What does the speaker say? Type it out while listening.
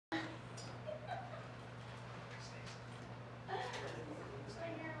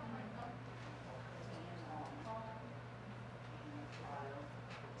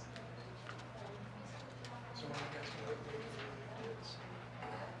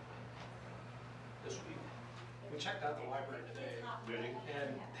checked out the library today, Did you?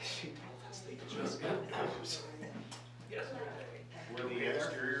 and she told us they just got those yesterday. Were the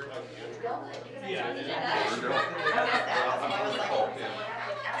exterior like the entrance? Yeah.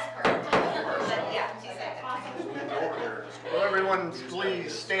 Will everyone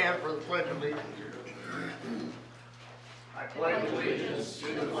please stand for the Pledge of Allegiance? I pledge allegiance to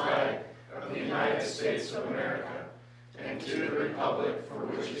the flag of the United States of America and to the republic for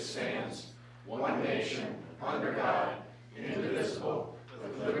which it stands, one nation, under God, indivisible,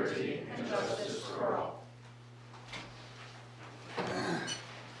 with liberty and justice for all.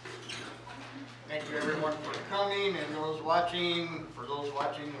 Thank you everyone for coming, and those watching, I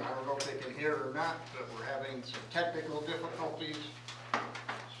don't know if they can hear or not, but we're having some technical difficulties.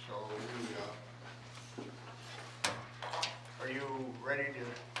 So are you ready to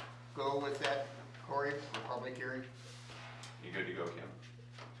go with that, Corey, for public hearing? You good to go, Kim?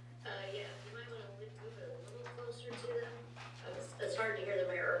 Yeah, you might want to move it a little closer to them. It's hard to hear the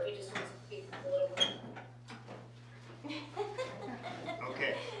mayor, or if he just wants to speak a little more.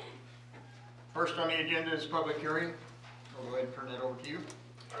 Okay. First on the agenda is public hearing. I'll go ahead and turn that over to you.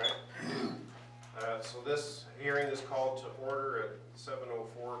 All right. So this hearing is called to order at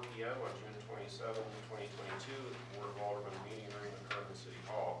 7:04 p.m. on June 27, 2022 at the Board of Aldermen meeting room in Herman City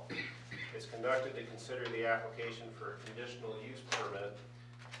Hall. It's conducted to consider the application for a conditional use permit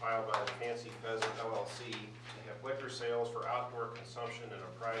filed by the Fancy Pheasant LLC to have liquor sales for outdoor consumption in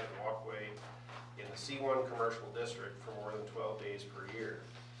a private walkway in the C1 commercial district for more than 12 days per year.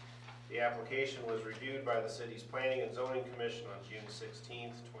 The application was reviewed by the city's Planning and Zoning Commission on June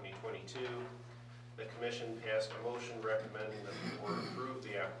 16, 2022. The commission passed a motion recommending that the board approve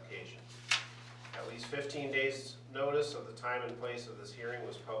the application. At least 15 days notice of the time and place of this hearing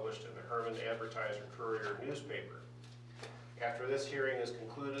was published in the Herman Advertiser-Courier newspaper. After this hearing is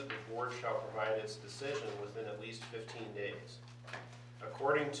concluded, the board shall provide its decision within at least 15 days.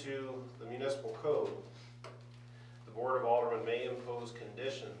 According to the municipal code, the Board of Aldermen may impose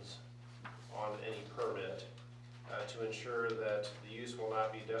conditions on any permit to ensure that the use will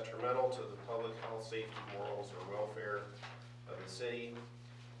not be detrimental to the public health, safety, morals, or welfare of the city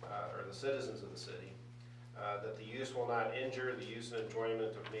or the citizens of the city, that the use will not injure the use and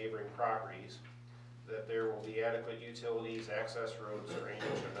enjoyment of neighboring properties, that there will be adequate utilities, access roads, drainage,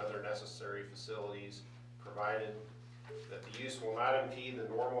 and other necessary facilities provided, that the use will not impede the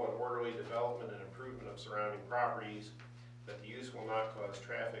normal and orderly development and improvement of surrounding properties, that the use will not cause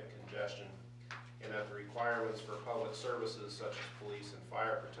traffic congestion, and that the requirements for public services such as police and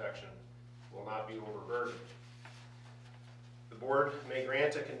fire protection will not be overburdened. The board may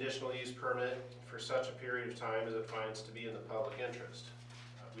grant a conditional use permit for such a period of time as it finds to be in the public interest.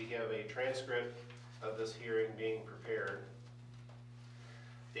 We have a transcript of this hearing being prepared.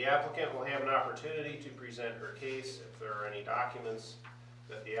 The applicant will have an opportunity to present her case. If there are any documents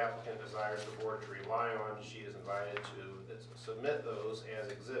that the applicant desires the board to rely on, she is invited to submit those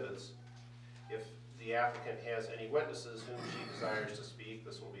as exhibits. If the applicant has any witnesses whom she desires to speak,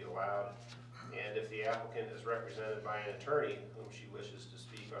 this will be allowed. And if the applicant is represented by an attorney whom she wishes to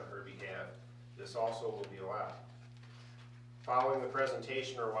speak on her behalf, this also will be allowed. Following the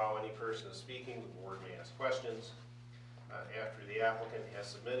presentation or while any person is speaking, the board may ask questions. After the applicant has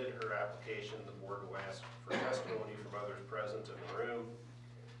submitted her application, the board will ask for testimony from others present in the room.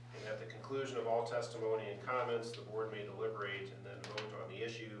 And at the conclusion of all testimony and comments, the board may deliberate and then vote on the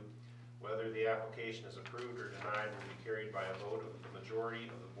issue. Whether the application is approved or denied will be carried by a vote of the majority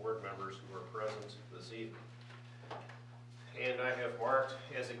of the board members who are present this evening. And I have marked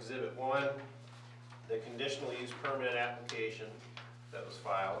as Exhibit 1 the conditional use permit application that was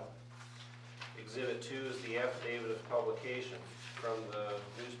filed. Exhibit 2 is the affidavit of publication from the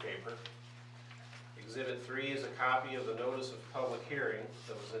newspaper. Exhibit 3 is a copy of the notice of public hearing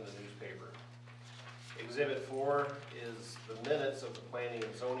that was in the newspaper. Exhibit 4 is the minutes of the Planning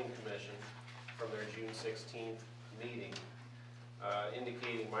and Zoning Commission from their June 16th meeting,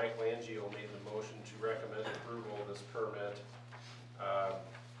 indicating Mike Langio made the motion to recommend approval of this permit.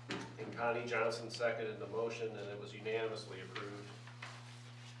 And Connie Johnson seconded the motion, and it was unanimously approved.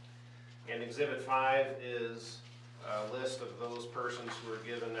 And Exhibit 5 is a list of those persons who were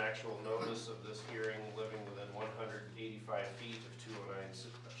given actual notice of this hearing living within 185 feet of 209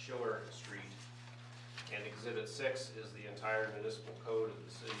 Schiller Street. And Exhibit 6 is the entire municipal code of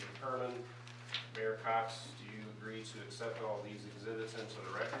the city of Herman. Mayor Cox, do you agree to accept all these exhibits into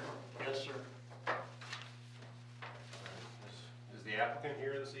the record? Yes, sir. Is the applicant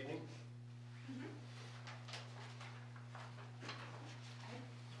here this evening?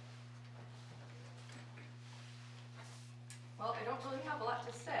 Well, I don't really have a lot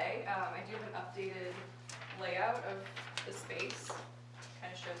to say. I do have an updated layout of the space.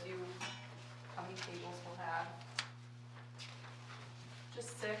 Kind of shows you how many tables we'll have.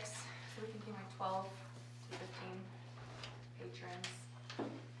 Just 6, so we're thinking like 12 to 15 patrons.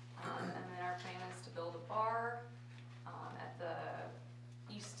 And then our plan is to build a bar at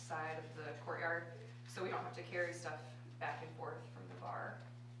the east side of the courtyard, so we don't have to carry stuff back and forth from the bar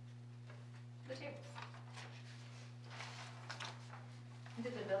to the tables.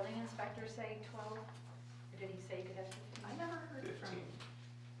 Did the building inspector say 12? Or did he say you could have 15? I never heard from. 15.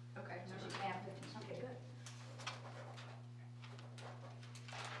 Okay. So she can have 15, okay, good.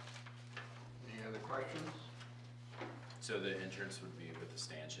 Any other questions? So the entrance would be with the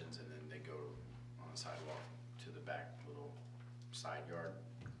stanchions and then they go on the sidewalk to the back little side yard?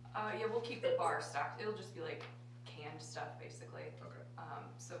 Yeah, we'll keep the bar stocked. It'll just be like canned stuff, basically. Okay.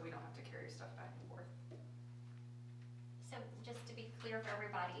 So we don't have to carry stuff back and forth. So just to be clear for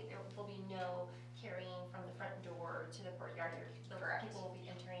everybody, there will be no carrying from the front door to the courtyard. Correct. People will be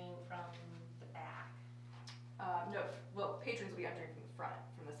entering from the back. No, well, patrons will be entering from the front,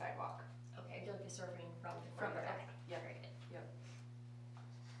 from the sidewalk. Okay, they'll be serving from the From the courtyard. back. Okay, Yep. very good. Yep.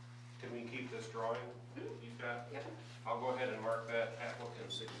 Can we keep this drawing you've got? Yep. I'll go ahead and mark that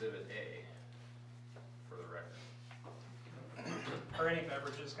applicant's exhibit A for the record. Are any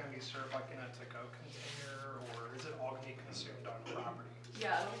beverages gonna be served like in a to-go container, or is it all gonna be consumed on property?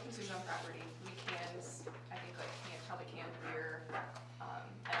 Yeah, it'll be consumed on property. We cans, I think like probably canned beer, and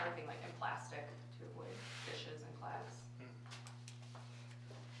everything like in plastic to avoid dishes and glass.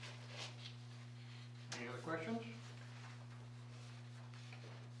 Any other questions?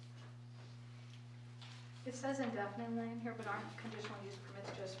 It says indefinitely in here, but aren't conditional use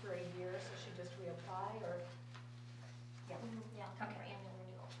permits just for a year, so she just reapply, or? Yeah. Yeah, come for Okay. annual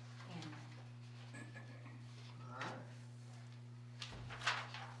renewal. Alright.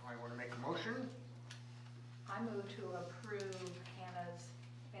 I want to make a motion. I move to approve Hannah's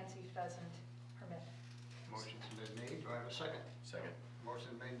Fancy Pheasant permit. Motion's been made. Do I have a second? Second.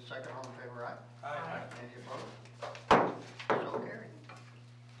 Motion made and second. All in favor, aye? Aye. Any opposed? So carried.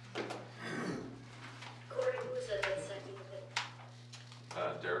 Corey, who was that second of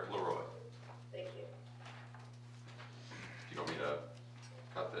it? Derek Leroy. Thank you. Do you want me to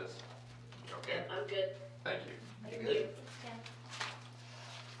cut this? Okay. I'm good. Thank you. Thank good? you. Yeah.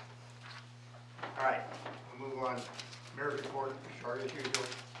 All right, we'll move on. Mayor's report, short as usual.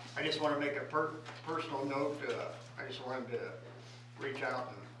 I just want to make a personal note. I just wanted to reach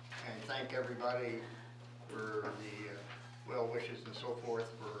out and thank everybody for the well wishes and so forth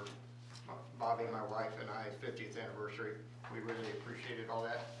for Bobby, my wife, and I's 50th anniversary. We really appreciated all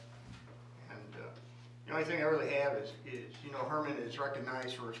that. And the only thing I really have is you know, Herman is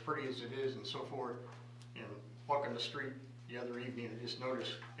recognized for as pretty as it is and so forth. And walking the street the other evening, I just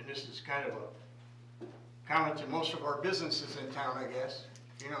noticed, and this is kind of a comment to most of our businesses in town, I guess.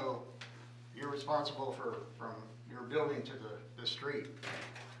 You know, you're responsible from your building to the street.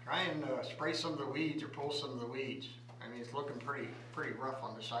 Try and spray some of the weeds or pull some of the weeds. I mean, it's looking pretty rough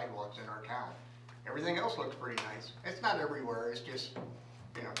on the sidewalks in our town. Everything else looks pretty nice. It's not everywhere, it's just,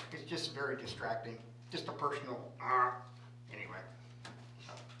 you know, it's just very distracting. Just a personal, anyway.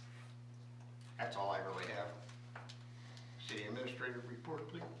 So, that's all I really have. City Administrator report,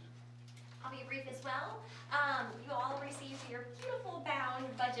 please. I'll be brief as well. You all received your beautiful bound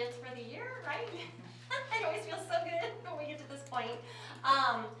budgets for the year, right? It always feels so good when we get to this point.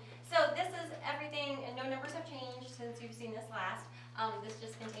 So this is everything, and no numbers have changed since you've seen this last. This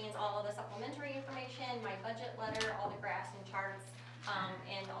just contains all of the supplementary information, my budget letter, all the graphs and charts,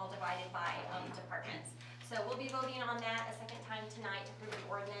 and all divided by departments. So we'll be voting on that a second time tonight to approve the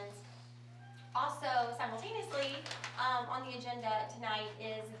ordinance. Also, simultaneously, on the agenda tonight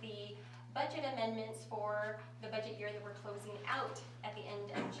is the budget amendments for the budget year that we're closing out at the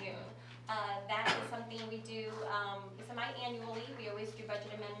end of June. That is something we do semi-annually. We always do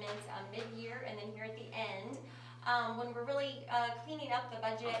budget amendments mid-year and then here at the end. When we're really cleaning up the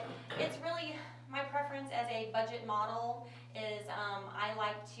budget, it's really my preference as a budget model is I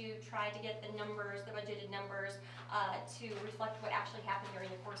like to try to get the numbers, the budgeted numbers, to reflect what actually happened during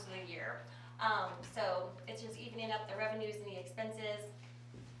the course of the year. So it's just evening up the revenues and the expenses.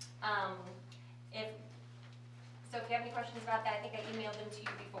 If you have any questions about that, I think I emailed them to you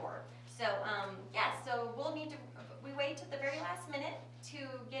before. So yeah, so we'll need to, we wait to the very last minute to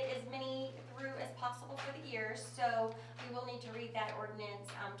get as many through as possible for the year. So we will need to read that ordinance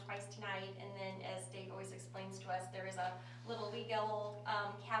twice tonight. And then as Dave always explains to us, there is a little legal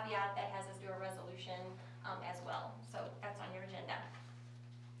caveat that has us do a resolution as well. So that's on your agenda.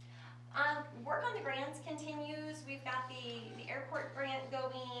 Work on the grants continues. We've got the airport grant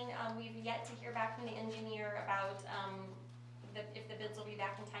going. We've yet to hear back from the engineer about if the bids will be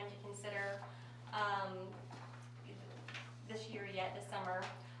back in time to consider this year yet, this summer.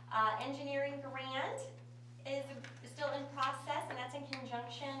 Engineering grant is still in process, and that's in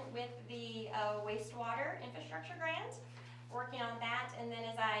conjunction with the wastewater infrastructure grant. Working on that, and then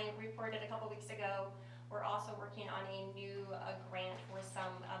as I reported a couple weeks ago, we're also working on a new grant for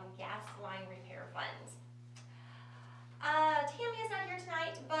some gas line repair funds. Tammy is not here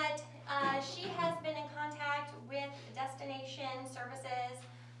tonight, but she has been in contact with Destination Services,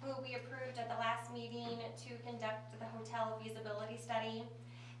 who we approved at the last meeting to conduct the hotel feasibility study.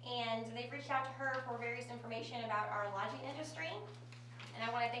 And they've reached out to her for various information about our lodging industry. And I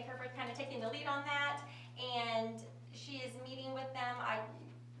want to thank her for kind of taking the lead on that. And she is meeting with them. I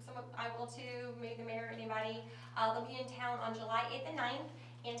will too, maybe the mayor, anybody. They'll be in town on July 8th and 9th.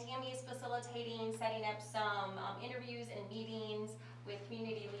 And Tammy is facilitating, setting up some interviews and meetings with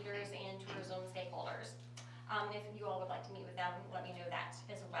community leaders and tourism stakeholders. If you all would like to meet with them, let me know that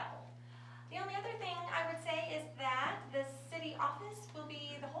as well. The only other thing I would say is that the city office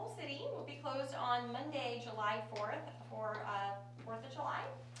the whole city will be closed on Monday, July 4th for 4th of July.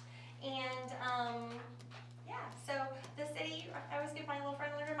 And yeah, so the city, I always give my little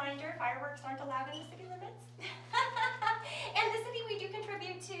friendly reminder, fireworks aren't allowed in the city limits. And the city, we do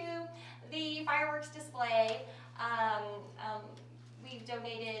contribute to the fireworks display. We've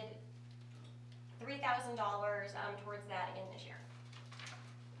donated $3,000 towards that again this year.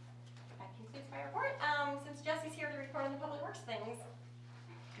 That concludes my report. Since Jesse's here to report on the public works things.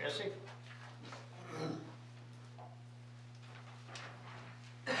 Jesse?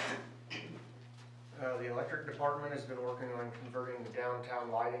 The electric department has been working on converting the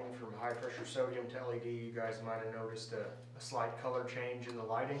downtown lighting from high pressure sodium to LED. You guys might have noticed a slight color change in the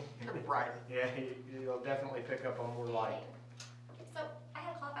lighting. Right. Yeah, you'll definitely pick up on more light. So I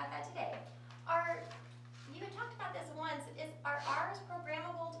had a call about that today. You had talked about this once. Are ours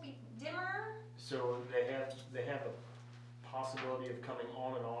programmable to be dimmer? So they have a possibility of coming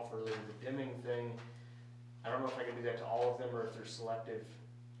on and off earlier. The dimming thing, I don't know if I can do that to all of them or if they're selective.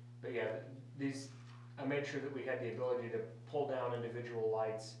 But yeah, I made sure that we had the ability to pull down individual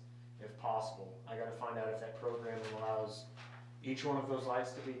lights if possible. I gotta find out if that programming allows each one of those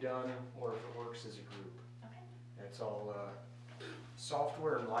lights to be done or if it works as a group. Okay. It's all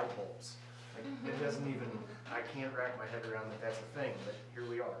software and light bulbs. It doesn't even, I can't wrap my head around that that's a thing, but here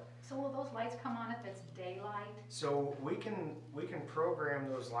we are. So will those lights come on if it's daylight? So we can program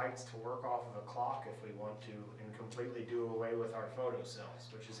those lights to work off of a clock if we want to and completely do away with our photo cells,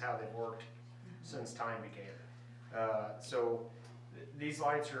 which is how they've worked since time began. So these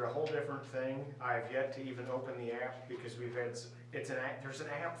lights are a whole different thing. I have yet to even open the app because there's an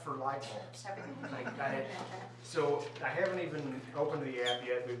app for light bulbs. So I haven't even opened the app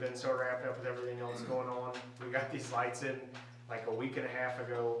yet. We've been so wrapped up with everything else going on. We got these lights in like a week and a half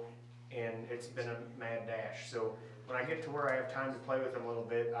ago, and it's been a mad dash. So when I get to where I have time to play with them a little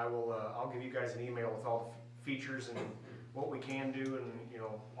bit, I'll give you guys an email with all the features and what we can do and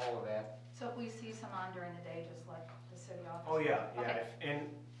all of that. So if we see some on during the day, just like the city office? Oh yeah, yeah. Okay.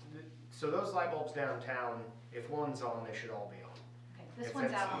 So those light bulbs downtown, if one's on, they should all be on. Okay. This If one's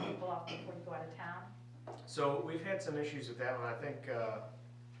that's- out when you go out before you go out of town? So we've had some issues with that one. I think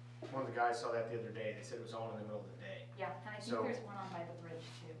one of the guys saw that the other day. They said it was on in the middle of the day. Yeah, and I think So- there's one on by the bridge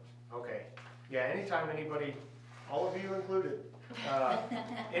too. Okay. Yeah, anytime anybody, all of you included,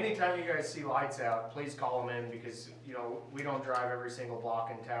 anytime you guys see lights out, please call them in because, we don't drive every single block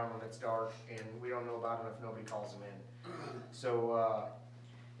in town when it's dark and we don't know about them if nobody calls them in. So,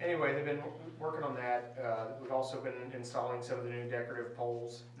 anyway, they've been working on that. We've also been installing some of the new decorative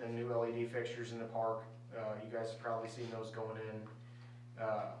poles and new LED fixtures in the park. You guys have probably seen those going in.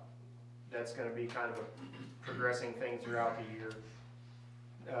 That's gonna be kind of a progressing thing throughout the year.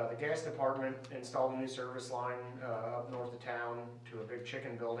 The gas department installed a new service line up north of town to a big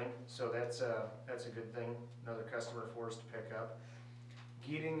chicken building, so that's a good thing, another customer for us to pick up.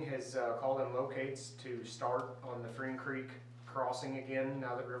 Geating has called in locates to start on the Freen Creek crossing again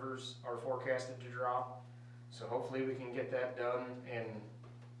now that rivers are forecasted to drop. So hopefully we can get that done and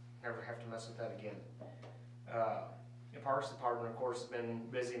never have to mess with that again. The Parks Department, of course, has been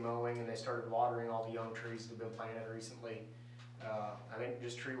busy mowing and they started watering all the young trees that have been planted recently. I think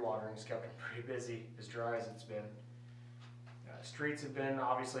just tree watering has kept them pretty busy, as dry as it's been. Streets have been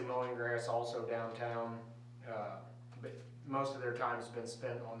obviously mowing grass also downtown, but most of their time has been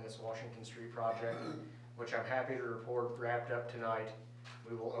spent on this Washington Street project, which I'm happy to report wrapped up tonight.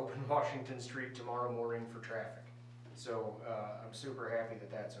 We will open Washington Street tomorrow morning for traffic. So I'm super happy that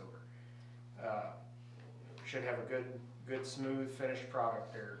that's over. Should have a good, smooth, finished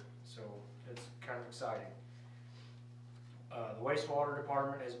product there, so it's kind of exciting. The wastewater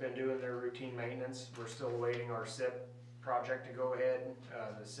department has been doing their routine maintenance. We're still waiting our SIP project to go ahead.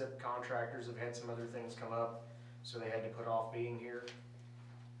 The SIP contractors have had some other things come up, so they had to put off being here.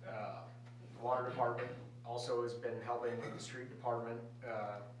 The water department also has been helping with the street department,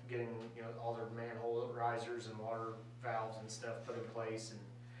 getting, you know, all their manhole risers and water valves and stuff put in place, and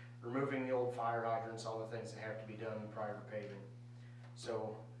removing the old fire hydrants, all the things that have to be done prior to paving.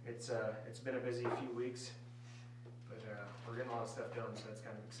 So it's been a busy few weeks, but we're getting a lot of stuff done, so that's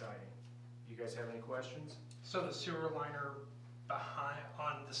kind of exciting. You guys have any questions? So the sewer liner behind,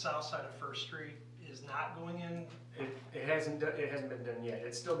 on the south side of First Street is not going in? It hasn't been done yet.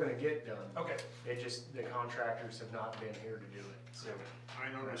 It's still gonna get done. Okay. It just, the contractors have not been here to do it, so. I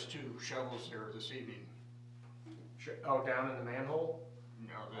noticed 2 shovels there this evening. Oh, down in the manhole?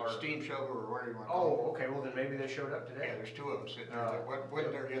 No, the steam shovel or whatever you want to call it. Oh, okay, well then maybe they showed up today. Yeah, there's 2 of them sitting there. That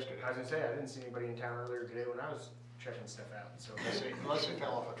wasn't there yesterday. I was gonna say, I didn't see anybody in town earlier today when I was checking stuff out, so. Unless they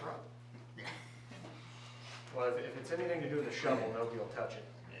fell off a truck. Well, if it's anything to do with a shovel, nobody will touch it.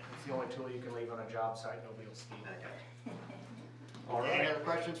 It's the only tool you can leave on a job site, nobody will steal it. All Any right. other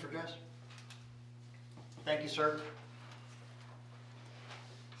questions for Jess? Thank you, sir.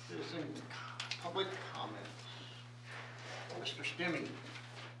 Citizen public comments. Mr. Stimming.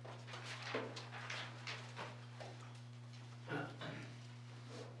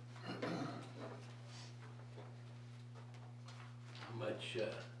 How much,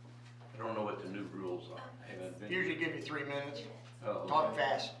 I don't know what the new rules are. I haven't been. Usually give you 3 minutes. Oh, Talk okay.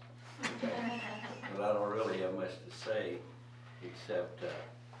 fast. But I don't really have much to say, except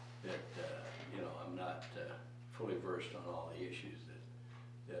that, you know, I'm not fully versed on all the issues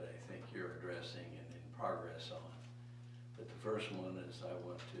that I think you're addressing and in progress on. But the first one is I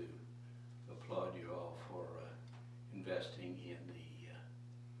want to applaud you all for investing in the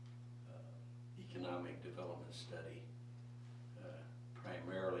economic development study,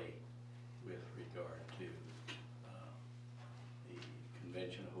 primarily with regard to the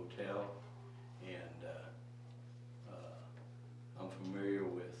convention hotel. And I'm familiar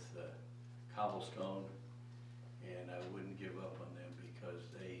with Cobblestone, and I wouldn't give up on them because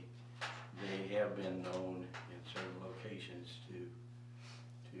they have been known in certain locations to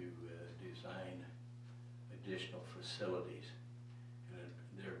design additional facilities. And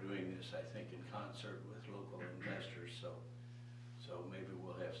they're doing this, I think, in concert with local investors, so maybe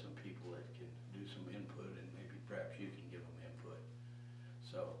we'll have some people that can do some input, and maybe perhaps you can give them input.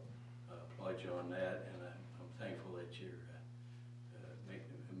 So applaud you on that, and I'm thankful that you're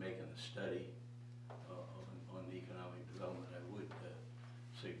making a study on the economic development. I would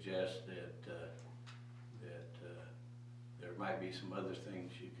suggest that there might be some other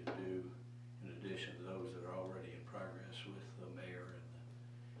things you could do in addition to those that are already in progress with the mayor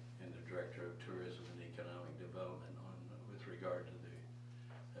and the director of tourism and economic development with regard to the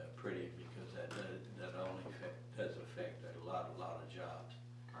Pretty, because that only does affect a lot of jobs.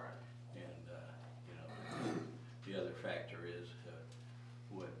 All right. And you know, the other factor is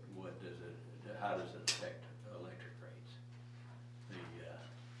how does it affect electric rates? The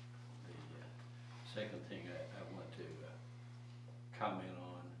second thing I want to comment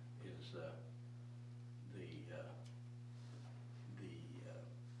on is the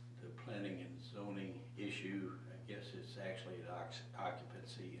planning and zoning issue. I guess it's actually an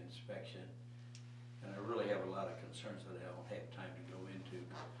occupancy inspection, and I really have a lot of concerns that I don't have time to go into,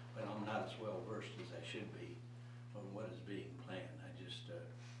 but I'm not as well versed as I should be on what is being planned. I just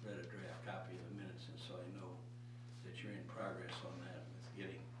read a draft copy of the minutes, and so I know that you're in progress on that with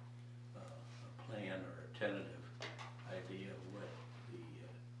getting a plan or a tentative idea of what the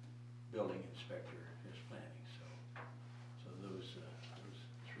building inspector is planning. So those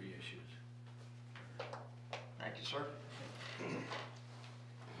 3 issues. Thank you, sir.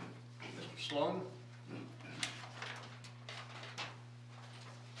 Mr. Sloan?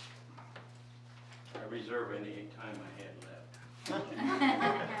 I reserve any time I had left.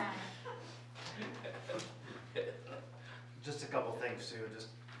 Just a couple things too. Just,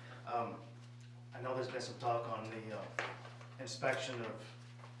 I know there's been some talk on the inspection of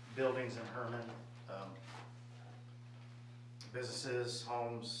buildings in Herman, businesses,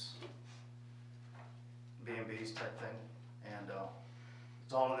 homes, B&Bs type thing, and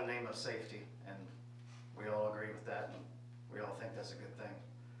it's all in the name of safety, and we all agree with that, and we all think that's a good thing.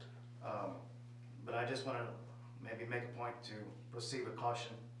 But I just want to maybe make a point to proceed with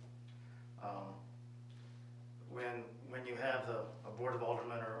caution. When you have a board of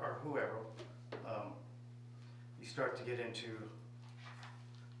aldermen or whoever, you start to get into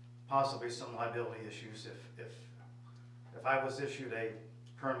possibly some liability issues if if I was issued a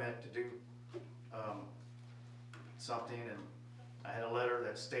permit to do something and I had a letter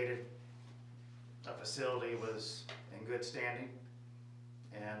that stated a facility was in good standing,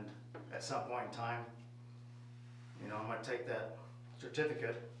 and at some point in time, you know, I'm gonna take that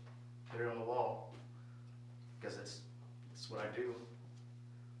certificate, put it on the wall, because it's what I do,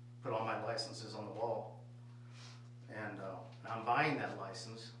 put all my licenses on the wall. And I'm buying that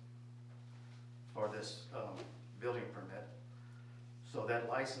license for this building permit. So that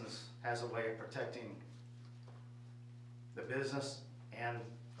license has a way of protecting the business and,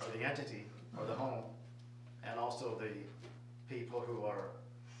 or the entity, or the home, and also the people who are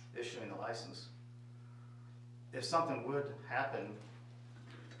issuing the license. If something would happen,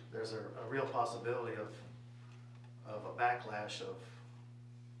 there's a real possibility of a backlash of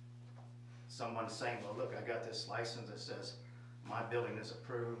someone saying, well, look, I got this license that says my building is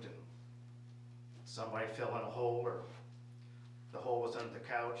approved, and somebody fell in a hole, or the hole was under the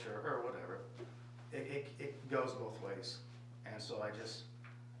couch, or whatever. It goes both ways. And so I just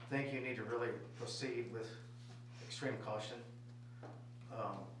think you need to really proceed with extreme caution.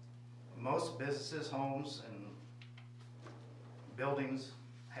 Most businesses, homes, and buildings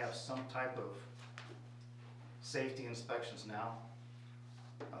have some type of safety inspections now.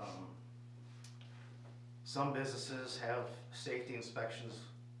 Some businesses have safety inspections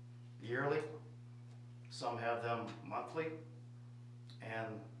yearly, some have them monthly, and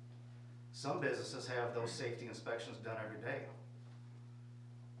some businesses have those safety inspections done every day.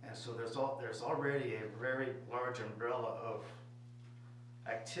 And so there's already a very large umbrella of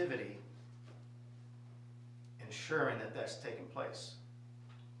activity ensuring that that's taking place.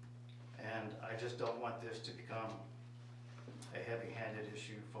 And I just don't want this to become a heavy-handed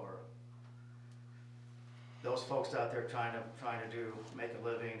issue for those folks out there trying to make a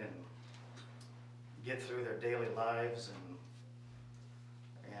living and get through their daily lives and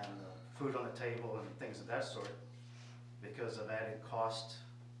food on the table and things of that sort, because of added cost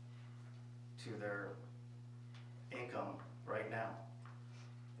to their income right now,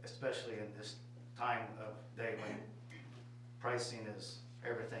 especially in this time of day when pricing is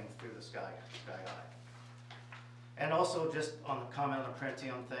everything through the sky high. And also, just on the comment on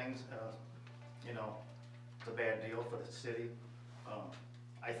printing on things, you know, it's a bad deal for the city.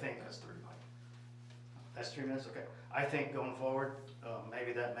 I think that's 3 minutes. That's 3 minutes, okay. I think going forward,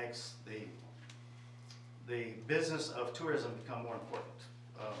 maybe that makes the business of tourism become more important.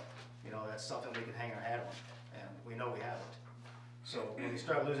 You know, that's something we can hang our hat on, and we know we have it. So when we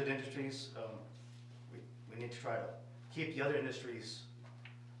start losing industries, we need to try to keep the other industries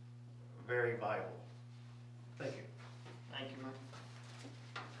very viable. Thank you. Thank you, Mike.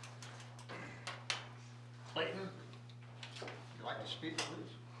 Clayton, would you like to speak,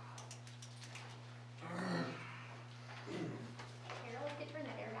 please? Carol, get your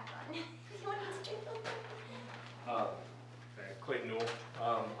air back on. You want to do Clayton Newell.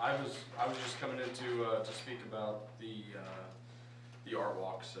 I was just coming in to speak about the art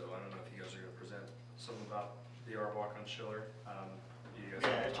walk. So I don't know if you guys are going to present something about the art walk on Schiller. You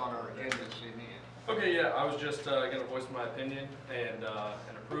guys Yeah, it's on our agenda this evening. Okay, yeah, I was just going to voice my opinion and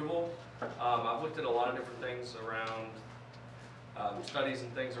approval. I've looked at a lot of different things around studies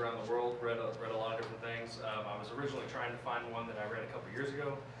and things around the world, read a lot of different things. I was originally trying to find one that I read a couple years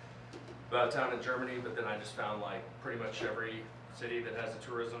ago about a town in Germany, but then I just found like pretty much every city that has a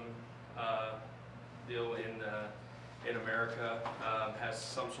tourism deal in America has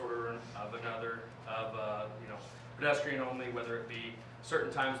some sort of another you know, pedestrian only, whether it be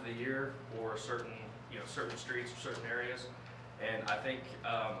certain times of the year or certain streets or certain areas. And I think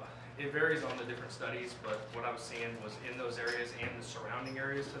it varies on the different studies, but what I was seeing was in those areas and the surrounding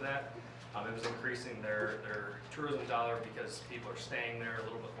areas to that, it was increasing their tourism dollar because people are staying there a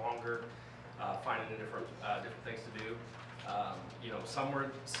little bit longer, finding different things to do. You know, some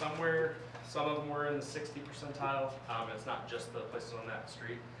of them were in the 60 percentile. It's not just the places on that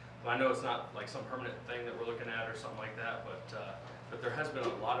street. But I know it's not like some permanent thing that we're looking at or something like that, but there has been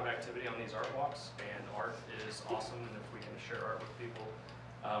a lot of activity on these art walks, and art is awesome. And if we can share art with people,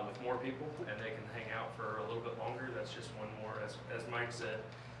 with more people, and they can hang out for a little bit longer, that's just one more. As Mike said,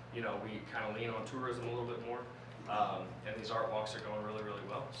 you know, we kind of lean on tourism a little bit more, and these art walks are going really, really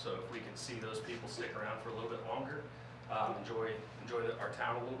well. So if we can see those people stick around for a little bit longer, enjoy our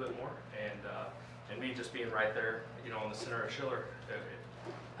town a little bit more, and me just being right there, you know, in the center of Schiller, it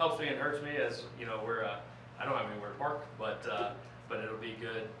helps me and hurts me, as you know, I don't have anywhere to park, but it'll be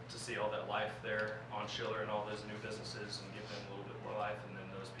good to see all that life there on Schiller and all those new businesses and give them a little bit more life, and then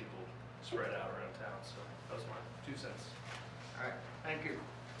those people spread out around town. So that was my 2 cents. All right, thank you.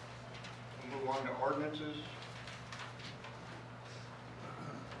 We'll move on to ordinances.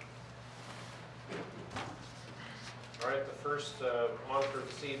 first on for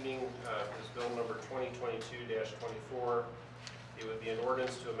this evening is bill number 2022-24. It would be an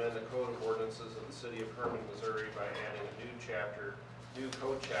ordinance to amend the Code of Ordinances of the City of Herman, Missouri by adding a new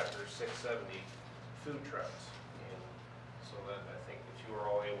code chapter 670, food trucks. And so that I think that you are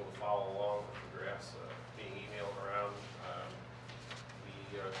all able to follow along with the drafts being emailed around.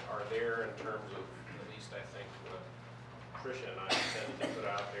 We are there in terms of, at least I think, what Tricia and I intended to put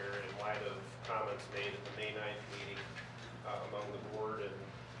out there in light of comments made at the May 9th meeting among the board and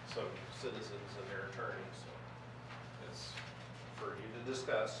some citizens and their attorneys. So it's for you to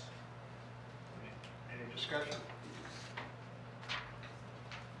discuss. Any discussion?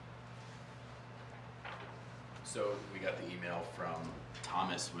 So we got the email from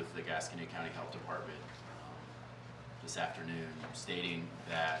Thomas with the Gascony County Health Department this afternoon stating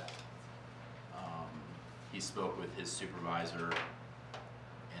that he spoke with his supervisor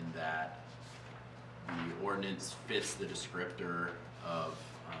and that the ordinance fits the descriptor of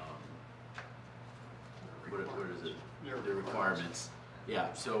what is it? The requirements.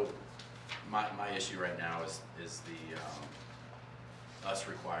 Yeah. So my issue right now is the us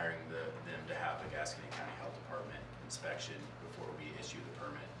requiring them to have the Gascony County Health Department inspection before we issue the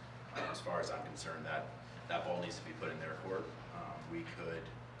permit. As far as I'm concerned, that ball needs to be put in their court. We could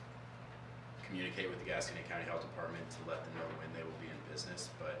communicate with the Gascony County Health Department to let them know when they will be in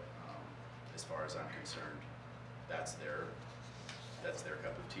business, but as far as I'm concerned, that's their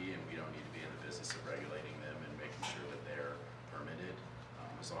cup of tea, and we don't need to be in the business of regulating them and making sure that they're permitted.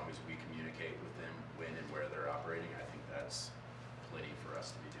 As long as we communicate with them when and where they're operating, I think that's plenty for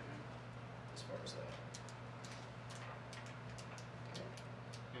us to be doing as far as that.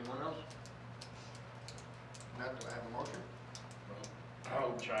 Anyone else? Not to have a motion?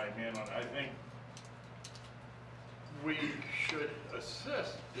 I'll chime in on, I think we should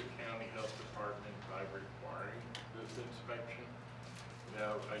assist the county health department by requiring this inspection.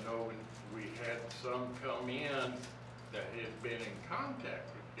 Now, I know we had some come in that had been in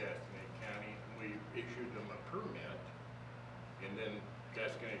contact with Gascony County, and we issued them a permit, and then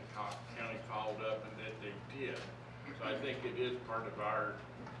Gascony County followed up and that they did. So I think it is part of our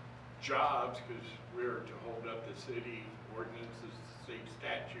jobs, because we're to hold up the city ordinances, state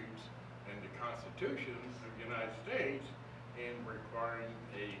statutes, and the Constitution of the United States, and requiring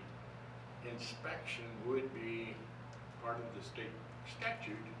a inspection would be part of the state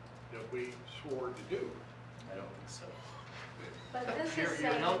statute that we swore to do. I don't think so. But this Your is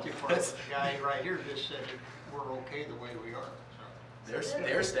saying, health department guy right here just said that we're okay the way we are, so.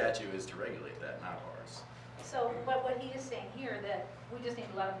 Their statute is to regulate that, not ours. so, but what he is saying here, that we just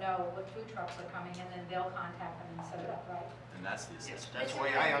need to let them know what food trucks are coming, and then they'll contact them and set it up, right? And that's the Yes, assessment. that's the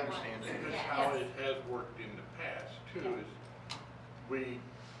way I understand it. That's how it has worked in the past too, is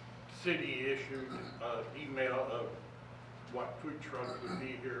city issued an email of what food trucks would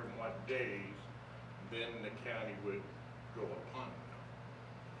be here and what days, then the county would go upon them.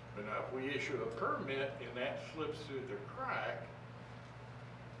 But now if we issue a permit and that slips through the crack,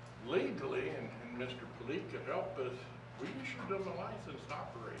 legally, and Mr. Police could help us, we issued them a license to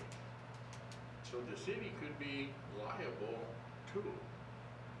operate. So the city could be liable too.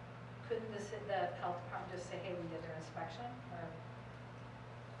 Couldn't the health department just say, hey, we did their inspection, or?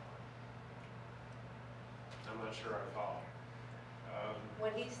 I'm not sure I follow.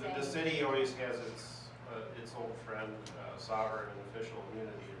 What he's saying. The city always has its old friend, sovereign and official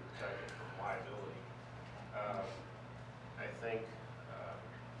immunity to protect it from liability. I think,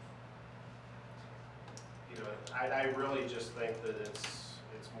 I really just think that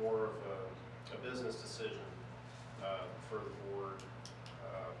it's more of a business decision for the board.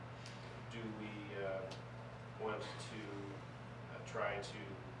 Do we want to try to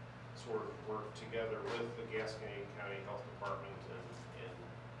sort of work together with the Gascony County Health Department in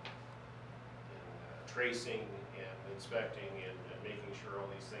tracing and inspecting and making sure all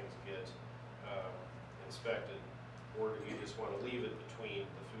these things get inspected? Or do you just want to leave it between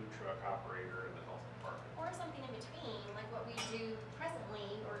the food truck operator and the health department? Or something in between, like what we do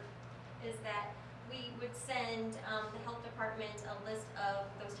presently, or is that we would send the health department a list of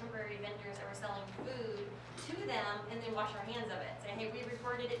those temporary vendors that were selling food to them, and then wash our hands of it. Say, hey, we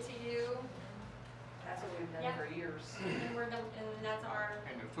reported it to you. That's what we've done Yeah. for years. And we're done, and that's our.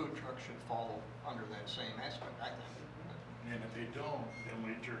 And the food truck should follow under that same aspect, I think. And if they don't, then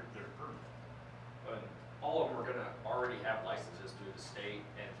we jerk their permit. But all of them are gonna already have licenses through the state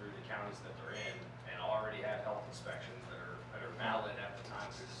and through the counties that they're in, and already have health inspections that are valid at the time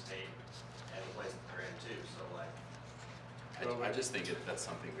through the state and the place that they're in too, so like. I just think that's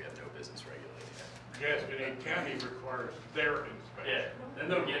something we have no business regulating. Gascony County requires their inspection. Yeah,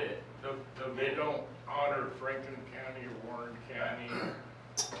 and they'll get it, they'll They get it. don't honor Franklin County or Warren County,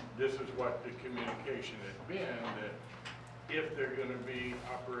 this is what the communication has been, that if they're gonna be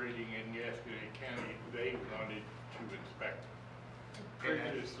operating in Gascony County, they wanted to inspect them.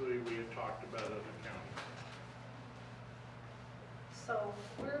 Previously, we had talked about other counties. So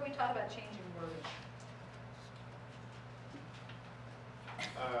where are we talking about changing wording?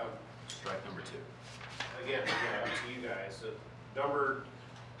 Strike number 2. Again, yeah, to you guys, numbered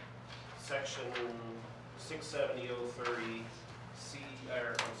section 670.030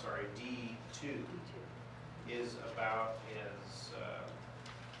 D2 is about as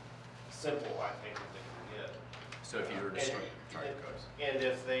simple, I think, as they can get. So if you were to strike, sorry, go ahead. And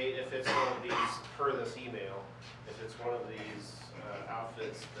if it's one of these, per this email, if it's one of these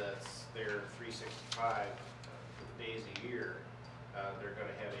outfits that's there 365 days a year, they're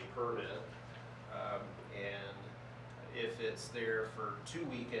gonna have a permit. And if it's there for 2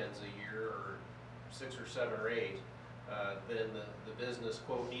 weekends a year, or 6 or 7 or 8, then the business,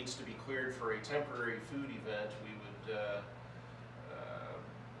 quote, needs to be cleared for a temporary food event. We would,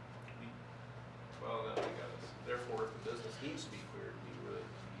 therefore, if the business needs to be cleared, we would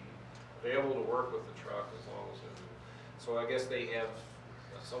be available to work with the truck as long as it, so I guess they have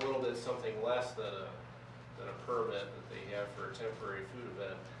a little bit something less than a permit that they have for a temporary food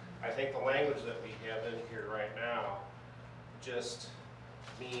event. I think the language that we have in here right now just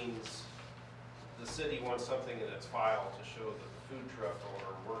means the city wants something in its file to show that the food truck owner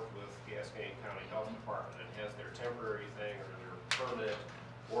worked with Gascony County Health Department and has their temporary thing or their permit,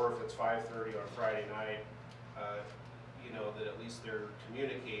 or if it's 5:30 on Friday night, you know, that at least they're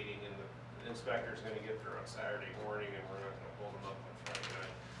communicating, and the inspector's gonna get there on Saturday morning, and we're not gonna hold them up on Friday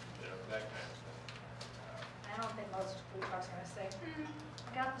night, you know, that kind of thing. I don't think most food trucks are gonna say, I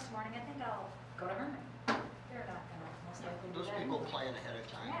got up this morning, I think I'll go to Herman. They're not gonna most likely do Those that. people plan ahead of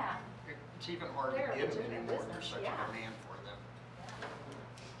time. Yeah. It's even hard to They're a get them legitimate anymore, there's business, such a yeah. demand for them.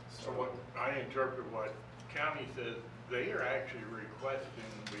 So what, I interpret what county says, they are actually requesting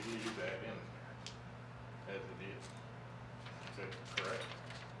we leave that in as it is. Is that correct?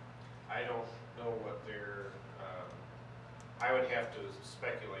 I don't know what their, I would have to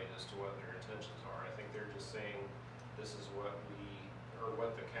speculate as to what their intentions are. I think they're just saying this is what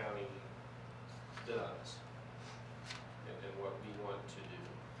what the county does and what we want to do.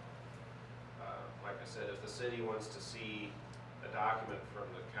 Like I said, if the city wants to see a document from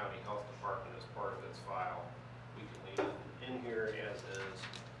the county health department as part of its file, we can leave it in here as is,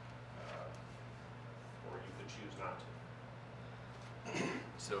 or you could choose not to.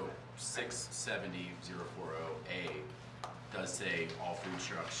 So 670.040A does say all food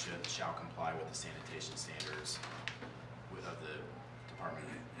trucks shall comply with the sanitation standards of the Department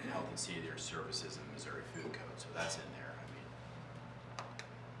of Health and Sanitation Services and the Missouri Food Code. So that's in there. I mean,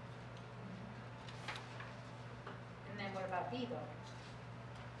 And then what about B though?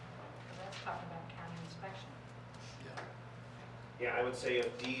 Because that's talking about county inspection. yeah. Yeah, I would say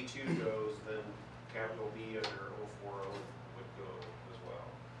if D2 goes, then capital B under 040 would go as well.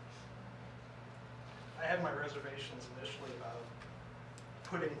 I had my reservations initially about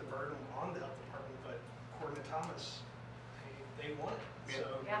putting the burden on the health department, but according to Thomas, they want it, so.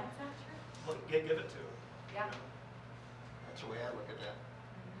 Yeah, that's not true. Look, give it to them. Yeah. That's the way I look at that.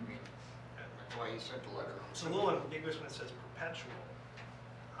 I mean, that's why he sent the letter. It's a little ambiguous when it says perpetual.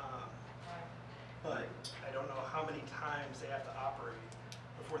 Right. But I don't know how many times they have to operate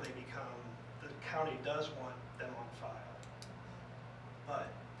before they become, the county does want them on file. But,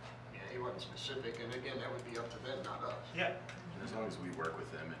 Yeah, he wasn't specific, and again, that would be up to them, not us. yeah, And as long as we work with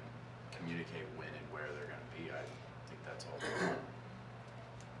them and communicate when and where they're going to be, I think that's all.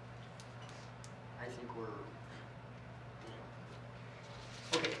 I think we're,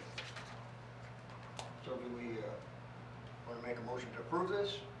 okay. So do we, want to make a motion to approve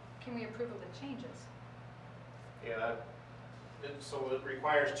this? Can we approve it with changes? Yeah, so it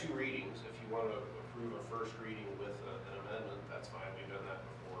requires 2 readings. If you want to approve a first reading with an amendment, that's fine. We've done that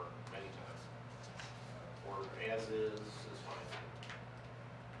before many times. Or as is fine.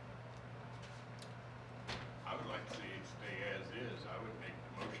 I would like to see it stay as is. I would make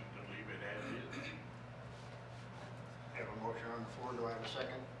the motion to leave it as is. I have a motion on the floor, do I have a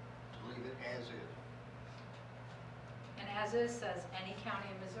second? To leave it as is. And as is says any county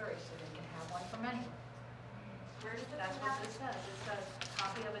in Missouri, so they can have one from anywhere. Where does it That's say what that? this says. It says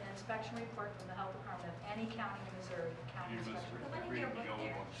copy of an inspection report from the health department of any county in Missouri, county You must inspection. The one in read your the book old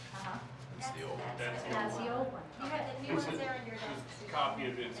there. one. Uh-huh. It's the old one. That's the That's the old one. You have the new This ones is- there on your this desk. is a copy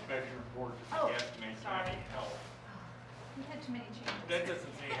of the inspection report to Oh, Gascony sorry. County Health. We had too many changes. That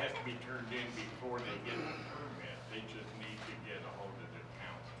doesn't say it has to be turned in before they get the permit, they just need to get a hold of the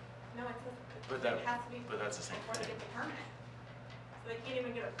county. No, it says But that- it has to be but that's the same before they thing. get the permit. So they can't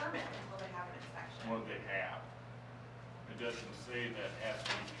even get a permit until they have an inspection. What they have. It doesn't say that has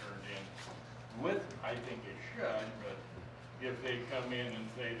to be turned in with, I think it should, but if they come in and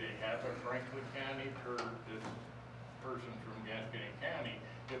say they have a Franklin County or this person from Gascony County,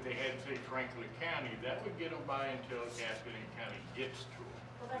 if they had say Franklin County, that would get them by until Gascony County gets to them.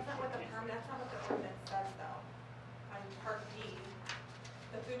 Well, that's not what the permit, that's not what the ordinance says though. On part D,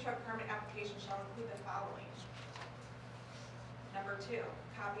 the food truck permit application shall include the following. Number 2,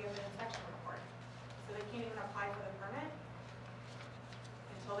 copy of the inspection report. So they can't even apply for the permit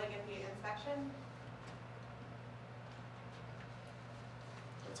until they get the inspection.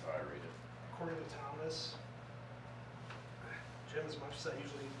 That's how I read it. According to Thomas, Jim, as much as I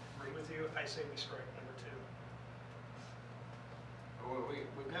usually agree with you, I say we strike number 2. Well,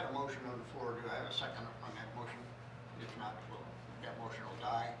 we've got a motion on the floor. Do I have a second on that motion? If not, well, that motion will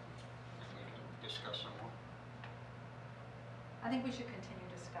die, and we can discuss some more. I think we should continue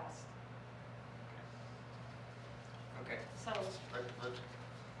to discuss. Okay. So, Let's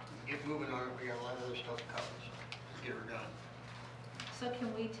get moving on it. We got a lot of other stuff to cover, so let's get her done. so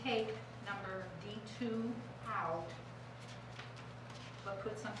can we take number D2 out, but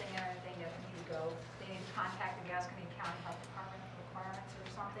put something in there saying that they need to go, they need to contact the Gascony County Health Department requirements or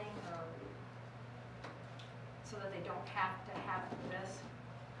something, or so that they don't have to have this?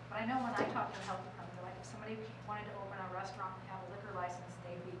 But I know when I talk to the health department, they're like, if somebody wanted to open a restaurant and have a liquor license,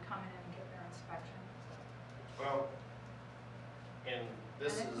 they'd be coming in and get their inspection. Well, and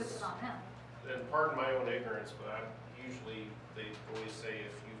this And it puts is, it on them. and pardon my own ignorance, but I'm usually, they always say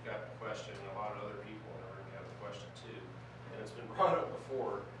if you've got the question, a lot of other people in the room have the question too. And it's been brought up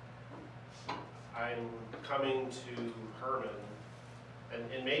before. I'm coming to Herman,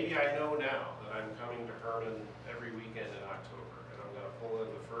 and maybe I know now that I'm coming to Herman every weekend in October, and I'm gonna pull in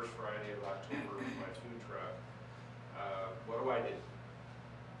the first Friday of October with my food truck. What do I do?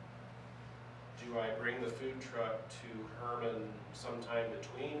 Do I bring the food truck to Herman sometime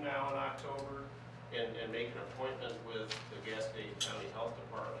between now and October and make an appointment with the Gascony County Health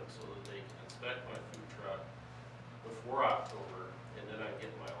Department so that they can inspect my food truck before October, and then I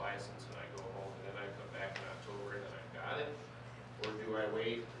get my license and I go home, and then I come back in October and then I've got it? Or do I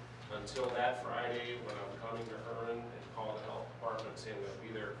wait until that Friday when I'm coming to Herman and call the health department saying they'll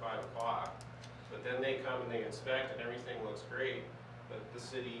be there at 5 o'clock? But then they come and they inspect and everything looks great, but the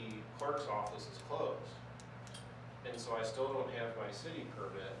city clerk's office is closed. And so I still don't have my city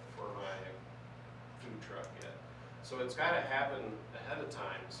permit for my food truck yet. So it's gotta happen ahead of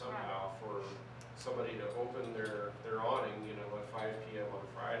time somehow for somebody to open their awning, you know, at 5 PM on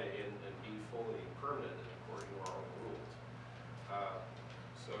Friday and be fully permitted according to our own rules.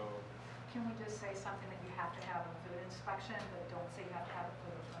 So. Can we just say something that you have to have a food inspection, but don't say you have to have it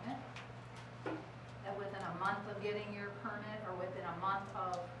for the permit? That within a month of getting your permit, or within a month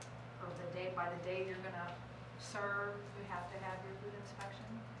of, or by the day you're gonna serve, you have to have your food inspection?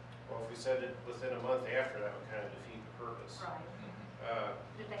 Well, if we said it within a month after, that would kind of defeat the purpose. Right.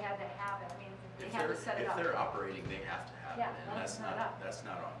 If they had to have it, I mean, they If have they're, to set it if up. they're operating, they have to have it, Yeah, and that's set it up. that's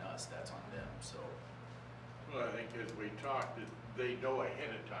not on us, that's on them, so. Well, I think as we talked, that they know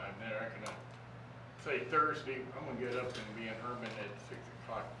ahead of time, they're not gonna say Thursday, I'm gonna get up and be in Herman at 6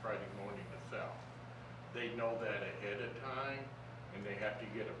 o'clock Friday morning to sell. They know that ahead of time, and they have to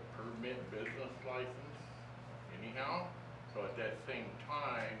get a permit business license anyhow. So at that same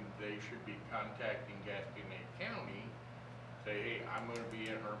time, they should be contacting Gascony County, say, hey, I'm gonna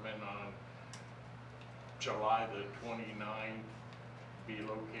be in Herman on July the 29th, be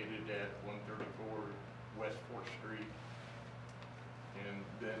located at 134 West 4th Street. And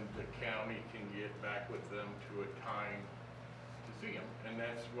then the county can get back with them to a time to see them. And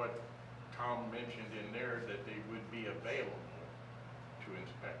that's what Tom mentioned in there, that they would be available to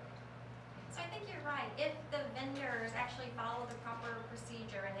inspect. So I think you're right. If the vendors actually follow the proper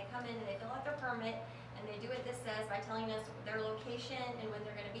procedure and they come in and they fill out their permit and they do what this says by telling us their location and when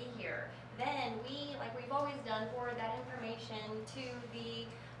they're gonna be here, then we, like we've always done, forward that information to the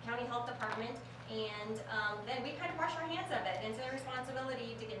county health department, and then we kind of wash our hands of it. And it's their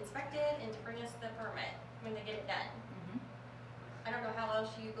responsibility to get inspected and to bring us the permit when they get it done. I don't know how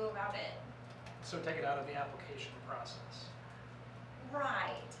else you go about it. So take it out of the application process.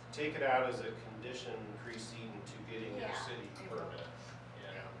 Right. Take it out as a condition preceding to getting your Yeah. city permit.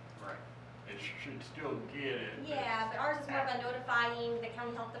 Yeah. Right. It should still get it. Yeah, but ours is more about notifying the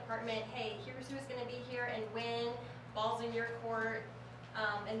county health department, hey, here's who's gonna be here and when, ball's in your court,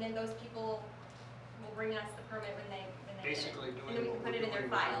 and then those people will bring us the permit when they Basically get it. And doing then we what can we're put it in doing their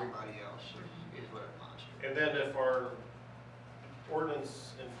with file. everybody else is what it amounts to. And then if our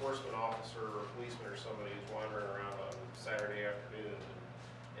ordinance enforcement officer or policeman or somebody who's wandering around on Saturday afternoon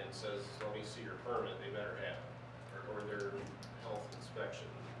and says, let me see your permit, they better have it. Or their health inspection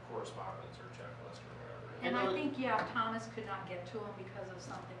correspondence or checklist or whatever. And I think, yeah, if Thomas could not get to him because of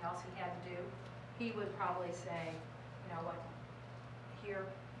something else he had to do, he would probably say, you know what, here,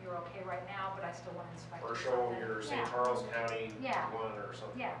 you're okay right now, but I still want to inspect Or or show them something. your St. Yeah. Charles County Yeah. one or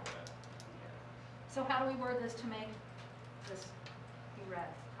something Yeah. like that. So how do we word this to make this be read?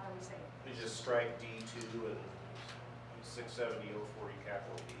 How do we say it? You just strike D2 and 670-040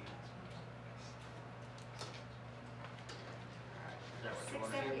 capital B. Is that what you want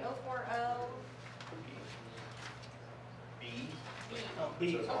to do? 670040. B? Oh, B.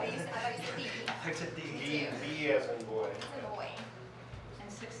 Oh, you said, I thought you said D. I said D. B as in boy. It's a boy. And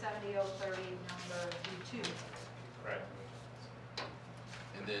 670030, number D2. Right.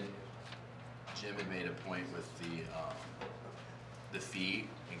 And then Jim had made a point with the fee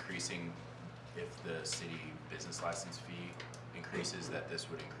increasing, if the city business license fee increases, that this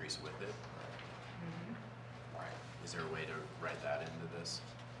would increase with it. Is there a way to write that into this?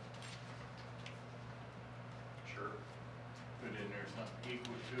 Sure. Put in there something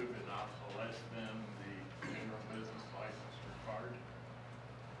equal to, but not less than the general business license required.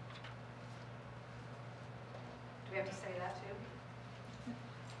 Do we have to say that too?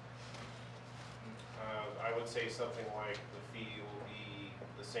 I would say something like the fee will be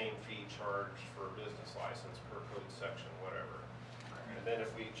the same fee charged for a business license per code section, whatever. And then if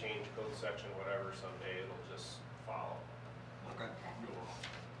we change code section, whatever, someday it'll just follow. Okay.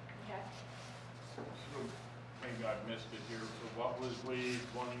 Okay. So, maybe I missed it here, so what was we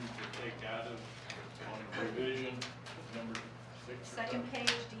wanting to take out of on revision, number 6? Second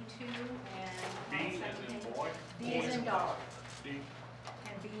page, D2, and B second as in page- boy? B as in dog, D,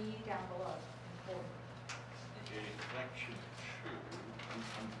 and B down below. Important. okay, section 2, I'm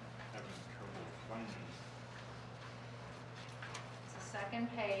having trouble finding. It's the second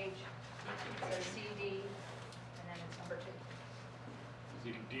page, it says CD, and then it's number 2.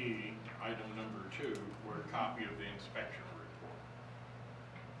 See D, item number 2, where a copy of the inspection report.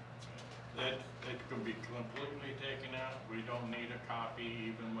 That's gonna be completely taken out, we don't need a copy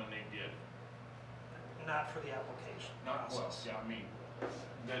even when they get it. Not for the application Not, well, process. yeah, I mean,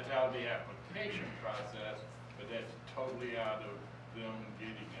 that's out of the application process, but that's totally out of them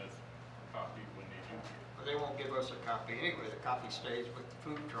getting us a copy when they do get it. But they won't give us a copy anyway. The copy stays with the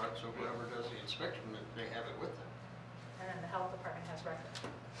food truck, so whoever does the inspection, they have it with them. And then the health department has record.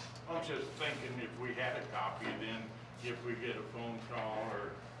 I'm just thinking if we had a copy, then if we get a phone call or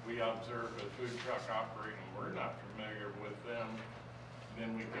we observe a food truck operating, we're not familiar with them,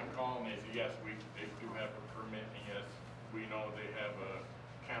 then we can call and say, yes, they do have a permit, and yes, we know they have a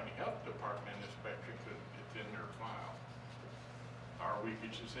county health department inspection because it's in their file. Or we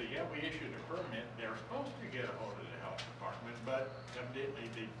could just say, yeah, we issued a permit, they're supposed to get a hold of the health department, but evidently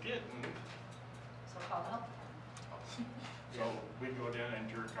they didn't. So call the health department. So we go down and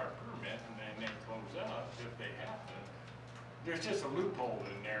jerk our permit and then they close up if they happen. There's just a loophole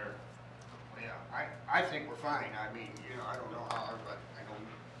in there. Yeah, I think we're fine. I mean, you know, I don't know how, but I don't,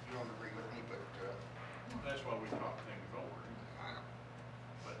 you don't agree with me, but, That's why we talk things over. I don't.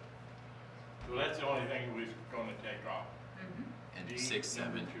 But, so that's the only thing we're gonna take off. And D,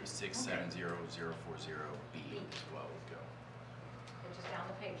 670-040 B as well would go. Which is down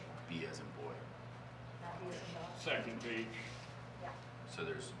the page, B as in boy. not B as in dog. Second page. Yeah. So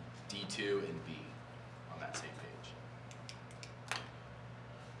there's D2 and B on that same page.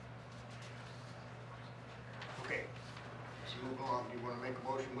 Okay, let's move on. Do you want to make a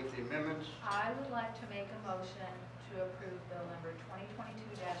motion with the amendments? I would like to make a motion to approve bill number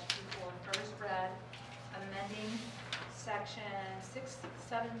 2022-24, first read, amending section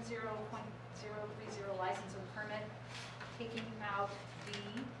 670.030 license and permit, taking out D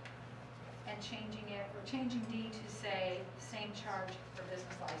and changing D to say same charge for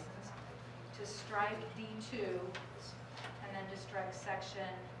business license, to strike D2, and then to strike section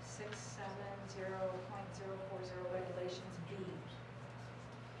 670.040 regulations B.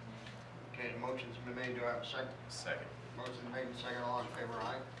 Okay, the motion's been made. Do I have a second? Second. Motion made and second. All in favor,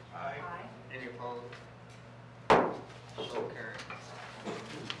 aye? Aye. Aye. Any opposed? So carried.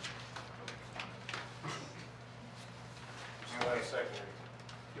 Still have a second reading.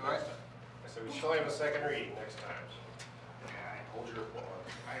 Do I? I said we still have a second reading next time, so Yeah, hold your applause.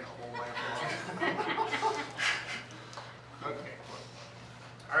 I don't hold my applause. Okay.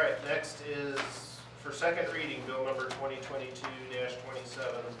 All right, next is for second reading, bill number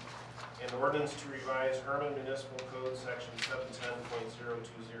 2022-27, an ordinance to revise Herman Municipal Code section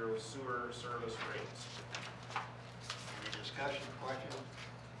 710.020 sewer service rates. We just discussion, questions?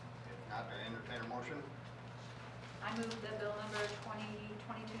 If not, I entertain a motion. I move that bill number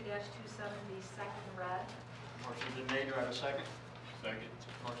 2022-27 be second read. Motion's been made, do I have a second? Second.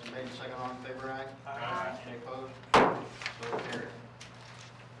 Motion made and second, all in favor, aye? Aye. Any opposed? So carried.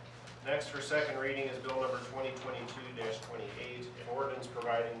 Next for second reading is bill number 2022-28, an ordinance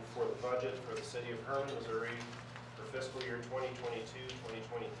providing for the budget for the city of Herman, Missouri for fiscal year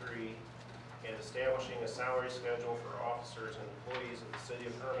 2022-2023 and establishing a salary schedule for officers and employees of the city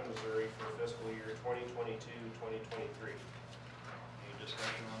of Herman, Missouri for fiscal year 2022-2023. Any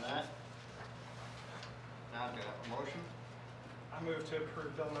discussion on that? Now, do I have a motion? I move to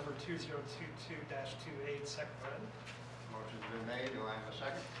approve bill number 2022-28, second read. Motion's been made, do I have a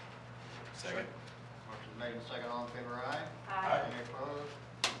second? Second. Motion's made and second, all in favor, aye? Aye. Any opposed?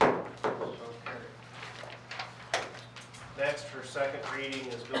 So carried. Next for second reading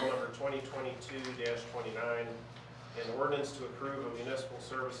is bill number 2022-29, an ordinance to approve a municipal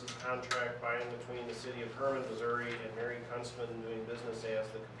services contract by and between the city of Herman, Missouri and Mary Kunstman doing business as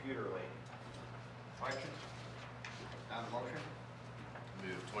the Computer Lady. Questions? Now, the motion?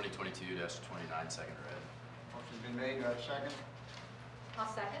 Move 2022-29, second read. Motion's been made, do I have a second? I'll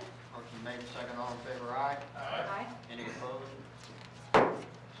second. Motion made, second, all in favor, aye? Aye. Any opposed?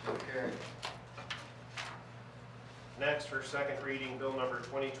 So carried. Next for second reading, bill number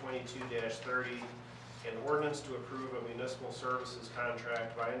 2022-30, an ordinance to approve a municipal services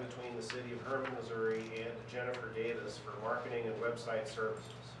contract by and between the city of Herman, Missouri and Jennifer Davis for marketing and website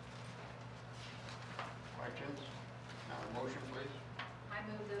services. Questions? Now, the motion, please. I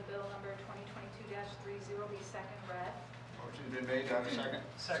move that bill number 2022-30 be second read. Motion's been made, do I have a second?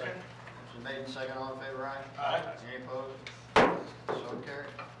 Second. Motion made and second, all in favor, aye? Aye. Any opposed? So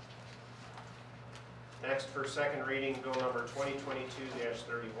carried. Next for second reading, bill number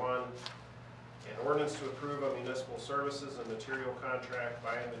 2022-31, an ordinance to approve a municipal services and material contract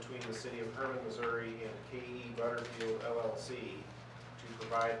by and between the city of Herman, Missouri and K.E. Butterfield LLC to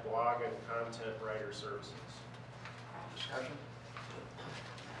provide blog and content writer services. Discussion?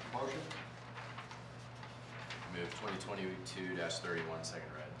 Motion? Move 2022-31, second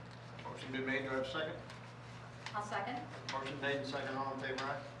read. Motion been made, do I have a second? I'll second. Motion made and second, all in favor,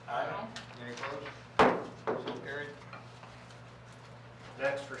 aye? Aye. Any opposed? So carried.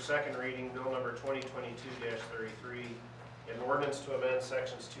 Next for second reading, bill number 2022-33, an ordinance to amend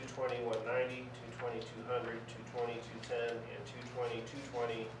sections 220-190, 220-200, 220-210, and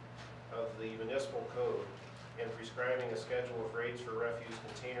 220-220 of the municipal code and prescribing a schedule of rates for refuse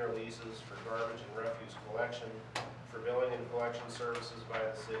container leases for garbage and refuse collection, for billing and collection services by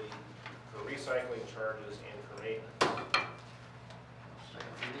the city, for recycling charges, and for maintenance.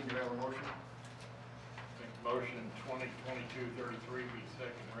 Second reading, do I have a motion? Make motion 2022-33 be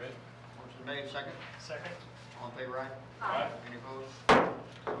second read. Motion made, second. Second. All in favor, aye? Aye. Any opposed?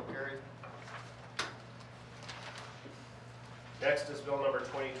 So carried. Next is bill number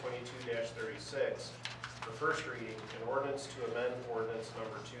 2022-36. For first reading, an ordinance to amend ordinance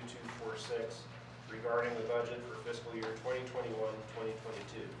number 2246 regarding the budget for fiscal year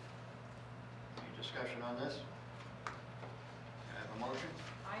 2021-2022. Any discussion on this? Can I have a motion?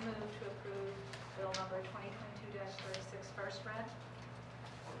 I move to approve bill number 2022-36 first read.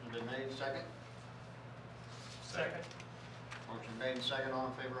 Motion been made, second. Second. Motion made, second,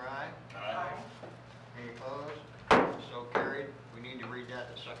 all in favor, aye? Aye. Any opposed? So carried. We need to read that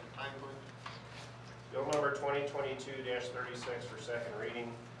the second time, please. Bill number 2022-36 for second reading,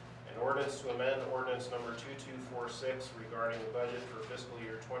 an ordinance to amend ordinance number 2246 regarding the budget for fiscal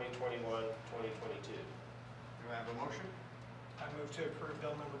year 2021-2022. Do I have a motion? I move to approve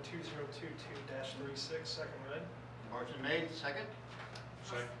bill number 2022-36, second read. Motion made, second.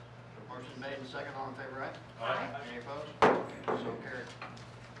 Second. Motion made and second, all in favor, aye? Aye. Any opposed? So carried.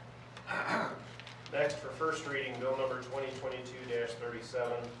 Next, for first reading, bill number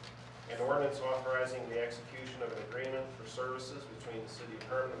 2022-37, an ordinance authorizing the execution of an agreement for services between the city of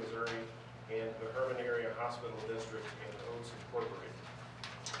Herman, Missouri and the Herman Area Hospital District and Oates Incorporated.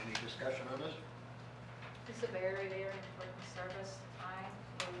 Any discussion on this? This is a very, very important service. I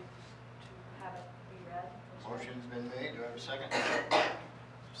move to have it be read. Motion's been made, do I have a second?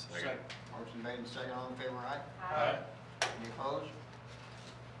 Second. Motion made and second, all in favor, aye? Aye. Any opposed?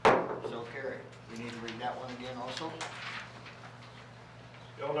 So carried. We need to read that one again also.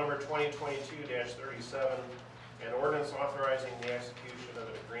 Bill number 2022-37, an ordinance authorizing the execution of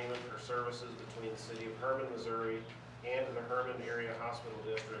an agreement for services between the city of Herman, Missouri and the Herman Area Hospital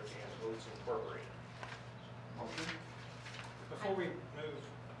District and Oates Incorporated. Motion? Before we move,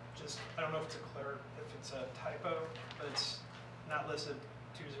 just, I don't know if it's a typo, but it's not listed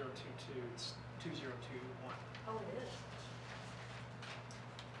 2022, it's 2021. Oh, it is.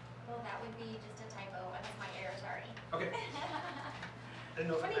 Okay. Didn't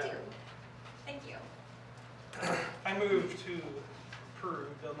know if it 22. mattered. Thank you. I move to approve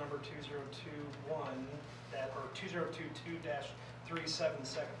bill number 2021, or 2022-37,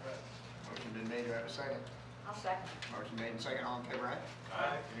 second read. Motion been made, do I have a second? I'll second. Motion made and second, all in favor, aye?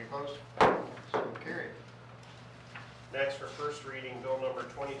 Aye. Any opposed? So carried. Next, for first reading, bill number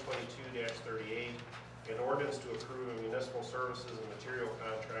 2022-38, an ordinance to approve a municipal services and material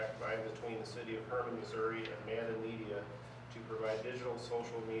contract by and between the city of Herman, Missouri and Madden Media to provide digital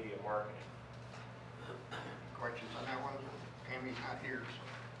social media marketing. Questions on that one? Tammy's not here, so.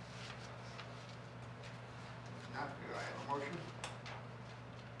 Not, do I have a motion?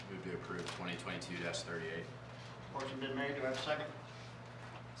 Move to approve 2022-38. Motion been made, do I have a second?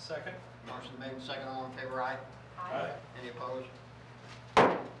 Second. Motion made and second, all in favor, aye? Aye. Any opposed?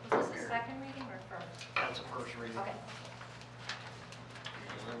 Was this a second reading or first? That's a first reading. Okay.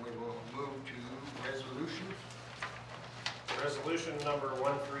 And then we will move to resolutions. Resolution number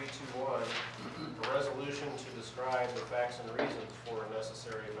 1321, a resolution to describe the facts and reasons for a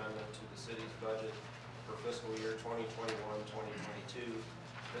necessary amendment to the city's budget for fiscal year 2021-2022.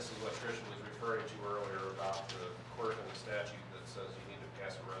 This is what Tricia was referring to earlier about the quirk in the statute that says you need to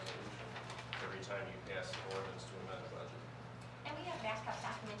pass a resolution every time you pass an ordinance to amend a budget. And we have backup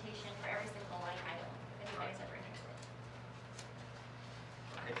documentation for every single line item, if anybody's ever interested.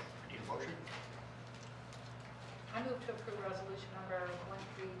 Okay, need a motion? I move to approve resolution number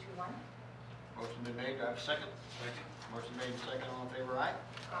 1321. Motion been made, do I have a second? Second. Motion made and second, all in favor, aye?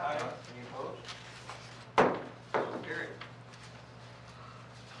 Aye. Any opposed? So carried.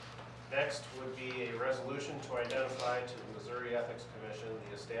 Next would be a resolution to identify to the Missouri Ethics Commission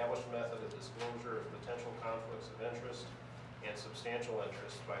the established method of disclosure of potential conflicts of interest and substantial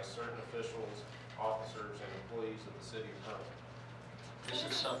interest by certain officials, officers, and employees of the city of Herman. This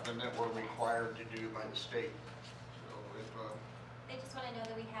is something that we're required to do by the state. So if, They just want to know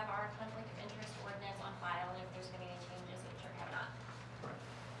that we have our conflict of interest ordinance on file, and if there's been any changes, which there have not. we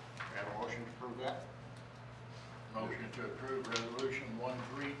have a motion to approve that? Motion to approve resolution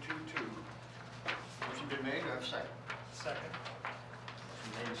 1322. Motion been made, do I have a second? Second.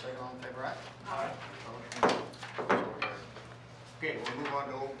 Motion made and second, all in favor, aye? Aye. Okay, we'll move on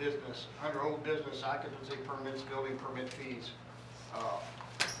to old business. Under old business, occupancy permits, building permit fees.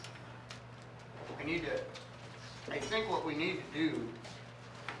 I think what we need to do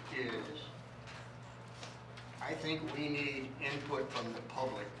is, I think we need input from the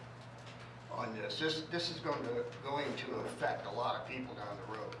public on this. This is going to affect a lot of people down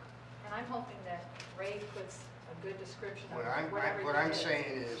the road. And I'm hoping that Ray puts a good description of What I'm saying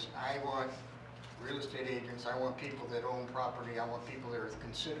is, I want real estate agents, I want people that own property, I want people that are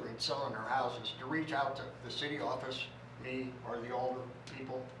considering selling their houses to reach out to the city office, me, or the older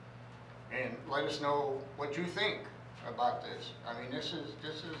people, and let us know what you think about this. I mean, this is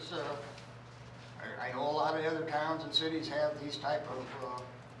I know a lot of other towns and cities have these type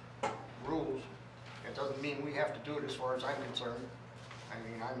of rules. It doesn't mean we have to do it as far as I'm concerned. I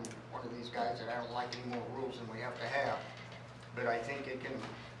mean, I'm one of these guys that I don't like any more rules than we have to have. But I think it can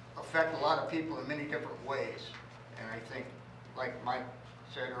affect a lot of people in many different ways. And I think, like Mike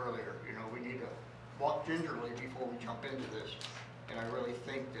said earlier, you know, we need to walk gingerly before we jump into this. And I really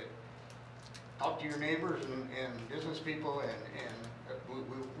think that talk to your neighbors and business people, and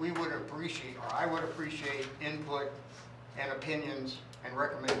we would appreciate, or I would appreciate input and opinions and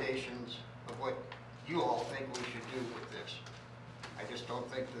recommendations of what you all think we should do with this. I just don't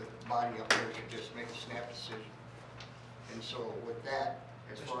think the body up there should just make a snap decision. And so with that,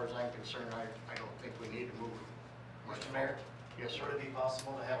 as far as I'm concerned, I don't think we need to move much. Mr. Mayor? Yes, sir. Would it be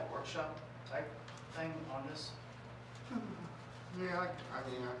possible to have a workshop type thing on this? Yeah, I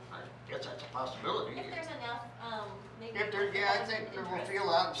mean, I guess that's a possibility. If there's enough, maybe. If there, yeah, I think that we'll feel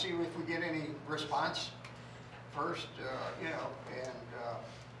out and see if we get any response first, you know, and,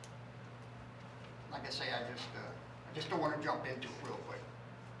 like I say, I just don't want to jump into it real quick.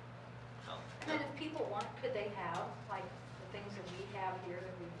 So, And then if people want, could they have, like, the things that we have here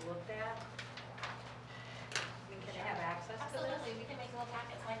that we've looked at? I mean, can they have access to this? Absolutely, we can make little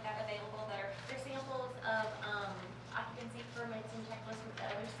packets like that available that are, they're samples of, occupancy permits and checklists that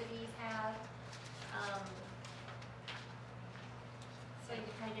other cities have. So you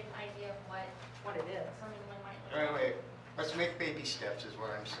can kind of get an idea of What it is. someone might look anyway, let's make baby steps is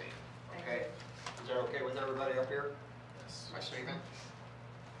what I'm saying, okay? Is that okay with everybody up here? Yes. My statement?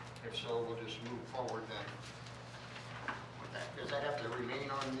 If so, we'll just move forward then. With that, does that have to remain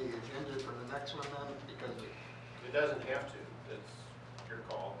on the agenda for the next one then? Because It doesn't have to, it's your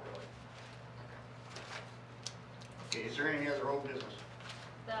call, really. okay, is there any other old business?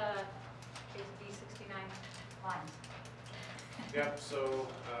 The B69 lines. Yep, so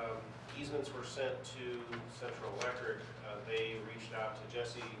easements were sent to Central Electric. They reached out to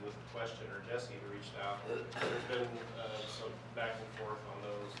Jesse with a question, or Jesse reached out. There's been some back and forth on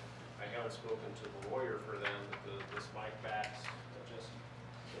those. I haven't spoken to the lawyer for them, this Mike Bax, Jesse.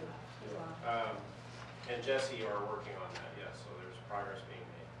 And Jesse are working on that, yes, so there's progress being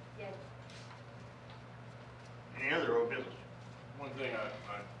made. Yeah. Any other old business? One thing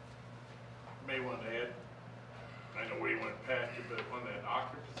I may want to add, I know we went past it, but on that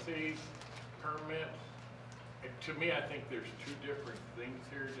occupancy permit, to me, I think there's two different things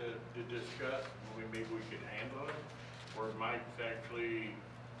here to discuss. Maybe we could handle it, or Mike's actually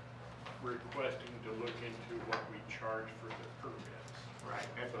requesting to look into what we charge for the permits. Right.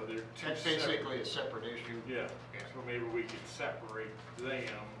 So they're two That's basically a separate issue. Yeah, so maybe we could separate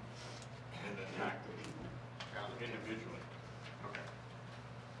them and attack them individually. Okay.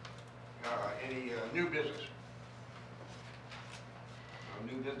 Any new business?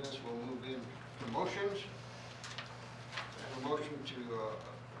 New business, we'll move into motions. I have a motion to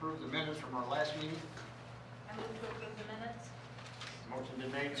approve the minutes from our last meeting. I move to approve the minutes. Motion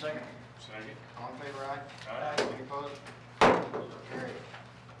been made, second. Second. All in favor, aye? Aye. Any opposed? So carried.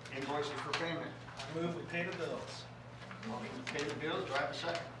 Invoices for payment. I move we pay the bills. Motion to pay the bills, do I have a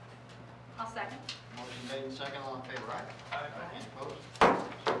second? I'll second. Motion made and second, all in favor, aye? Aye. Any opposed?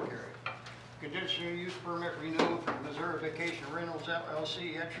 So carried. Conditional use permit renewal for Missouri Vacation Rentals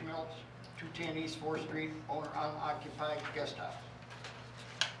LLC, Etchemills, 210 East 4th Street, owner unoccupied guest house.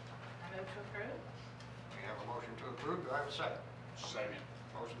 I move to approve. We have a motion to approve, do I have a second? Second.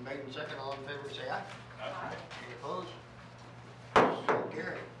 Motion made and second, all in favor, say aye. Aye. Any opposed? So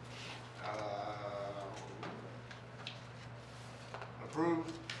carried.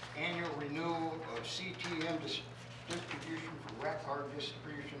 Approved annual renewal of CTM distribution for rack card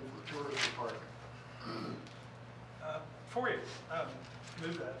distribution for tourist department. Before you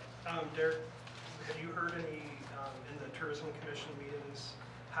move that, Derek, have you heard any, in the tourism commission meetings,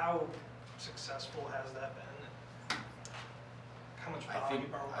 how successful has that been? How much volume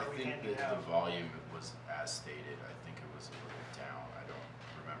are we think handing that out? the volume was as stated. I think it was a little down. I don't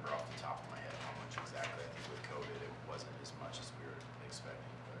remember off the top of my head how much exactly. I think with COVID it wasn't as much as we were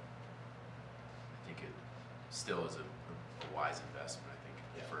expecting, but I think it still is a wise investment. I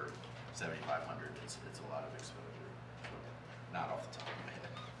think for $7,500, it's a lot of exposure. So not off the top of my head.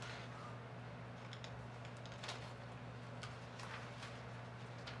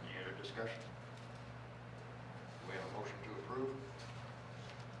 Any other discussion? We have a motion to approve.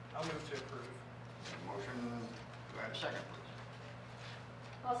 I'll move to approve. Motion, do I have a second, please?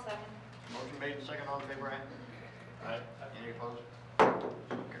 I'll second. Motion made and second, all in favor, aye? Aye. Any opposed?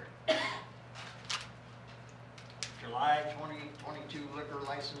 So carried. July 2022 liquor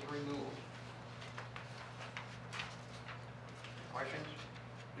license renewal. Questions?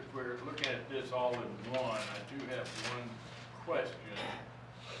 If we're looking at this all in one, I do have one question,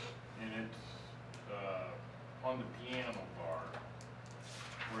 and it's on the piano bar,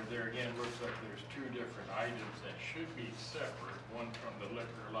 where there again looks like there's two different items that should be separate, one from the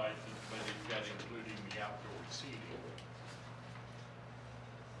liquor license, but it's got including the outdoor seating.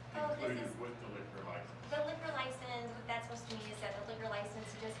 Oh, this Included is- with the liquor license. The liquor license, what that's supposed to mean is that the liquor license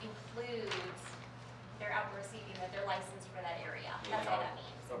just includes their outdoor seating, that they're licensed for that area. That's all that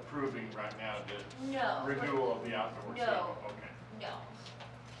means. Approving right now the No. renewal of the outdoor seating. No. Okay, No.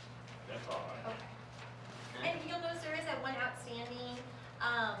 that's all I. Okay. And you'll notice there is that one outstanding,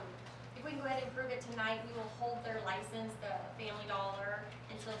 if we can go ahead and approve it tonight, we will hold their license, the Family Dollar,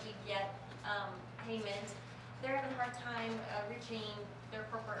 until we get, payment. They're having a hard time, reaching their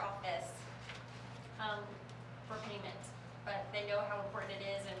corporate office, for payment, but they know how important it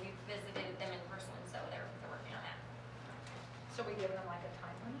is, and we've visited them in person, so they're working on that. So we give them like a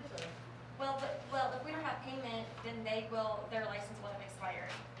time limit or? Well, if we don't have payment, then their license will have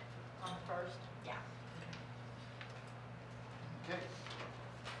expired. On the first? Yeah. Okay.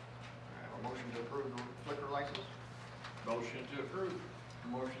 I have a motion to approve the liquor license. Motion to approve.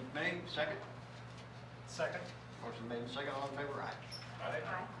 Motion made, second. Second? Motion made, second, all in favor, aye. Aye.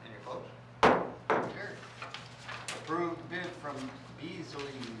 Any opposed? Carried. Approved bid from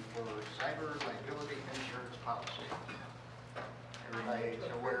Beasley for cyber liability insurance policy. Everybody's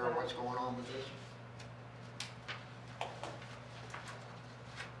aware of what's going on with this?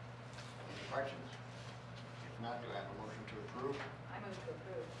 Any questions? If not, do I have a motion to approve? I move to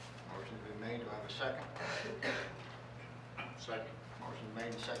approve. Motion's been made, do I have a second? Second. Motion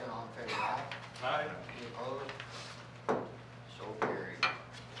made, second, all in favor, aye. Aye. Any opposed? So carried.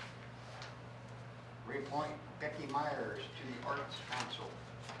 Reappoint Becky Myers to the Arts Council.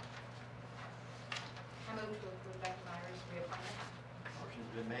 I move to approve Becky Myers' reappointment.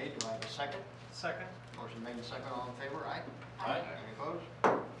 Motion's been made, do I have a second? Second. Motion made and second, all in favor, aye? Aye. Any opposed?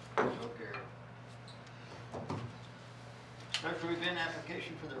 So carried. Special event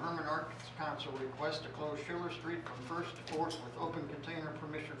application for the Herman Arts Council request to close Schiller Street from 1st to 4th with open container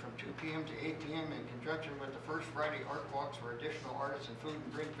permission from 2 p.m. to 8 p.m. in conjunction with the First Friday Art Walks for additional artists and food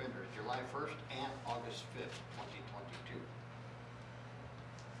and drink vendors, July 1st and August 5th, 2022.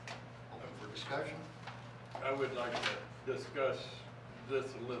 Open for discussion. I would like to discuss this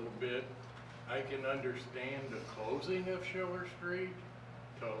a little bit. I can understand the closing of Schiller Street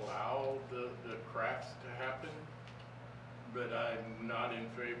to allow the crafts to happen, but I'm not in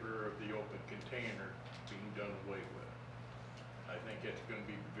favor of the open container being done away with. I think it's gonna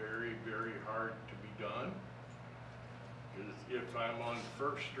be very, very hard to be done. Because if I'm on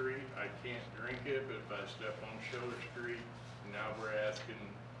First Street, I can't drink it, but if I step on Schiller Street, now we're asking.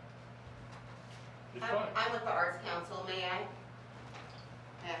 It's fine. I'm with the Arts Council, may I?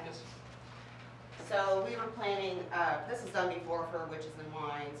 Yes. So we were planning, this is done before for Witches and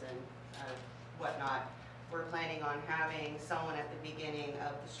Wines and whatnot. We're planning on having someone at the beginning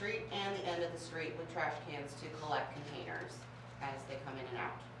of the street and the end of the street with trash cans to collect containers as they come in and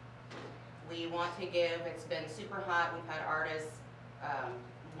out. We want to give, it's been super hot, we've had artists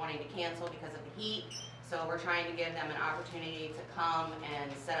wanting to cancel because of the heat, so we're trying to give them an opportunity to come and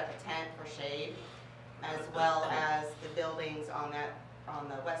set up a tent for shade, as well as the buildings on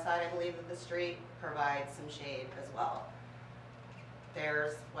the west side, I believe, of the street provide some shade as well.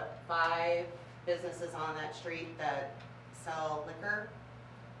 There's, 5 businesses on that street that sell liquor,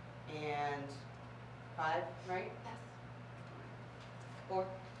 and 5, right? Yes. 4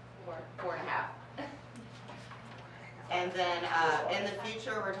 and a half. And then in the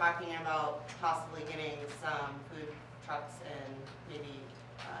future, we're talking about possibly getting some food trucks and maybe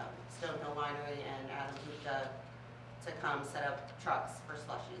Stonehill Winery and Adam Gupta to come set up trucks for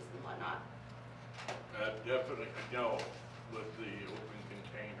slushies and whatnot. Definitely no with the open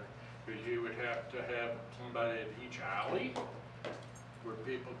container, because you would have to have somebody at each alley where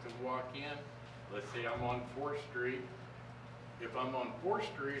people can walk in. Let's say I'm on 4th Street. If I'm on 4th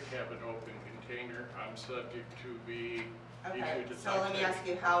Street, have an open container, I'm subject to be Okay, issued a so let me citation. ask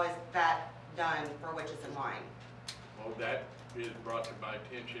you, how is that done for Witches and Wine? Well, that is brought to my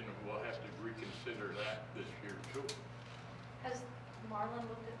attention, and we'll have to reconsider that this year too. Has Marlon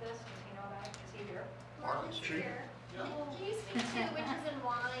looked at this? Does he know about it? Is he here? Marlon's Here. Can you speak to Witches and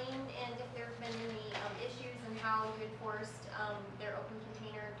Wine and if there have been any issues and how you enforced their open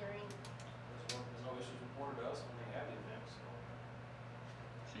container during? There's no issues reported to us when they have the events, so.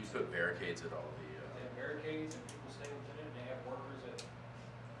 So you put barricades at all the, They have barricades and people stay within it, and they have workers at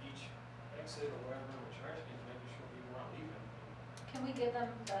each exit or wherever with trash cans, making sure people aren't leaving. Can we give them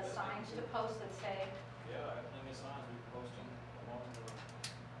the signs to post that say, Yeah, I have plenty of signs, we post them along the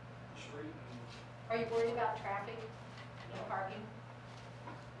street and, are you worried about traffic and parking?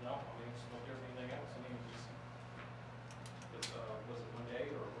 no, I mean, it's no different than anything else, I mean, it's, was it one day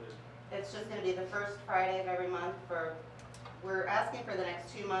or what is it? It's just gonna be the first Friday of every month we're asking for the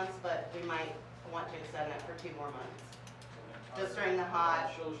next 2 months, but we might want to extend it for 2 more months. Just during the hot.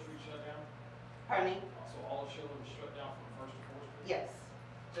 Schiller Street shut down? Pardon me? So all of Schiller was shut down from 1st to 4th Street? Yes,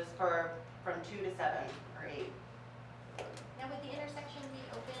 just from 2 to 7 or 8. Now, would the intersection be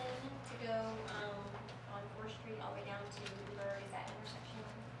open to go on 4th Street all the way down to Uber? Is that intersection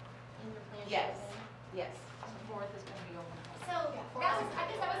in your plan? to Yes, open? yes. The 4th is going to be open. So, I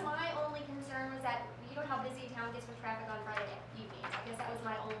guess that was my only concern, was that you know how busy town gets with traffic on Friday evenings. I guess that was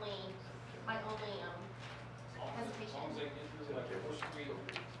my only hesitation. As long as they get through like 4th Street, you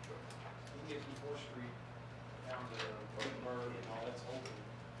can get through 4th Street down to Rosenberg and all that's open.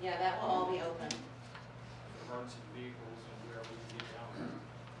 Yeah, that will all be open. Emergency vehicles and wherever we can get down there,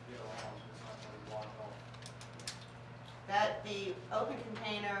 get around, so it's not going to be blocked off. That the open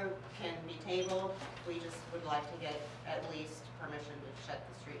container can be tabled. We just would like to get at least permission to shut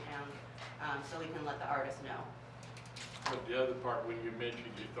the street down, so we can let the artists know. But the other part, when you mentioned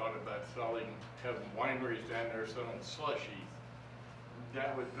you thought about having wineries down there selling slushies,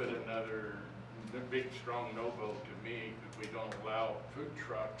 that would put another big, strong no-vote to me, because we don't allow food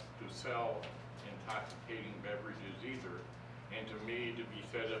trucks to sell intoxicating beverages either. And to me, to be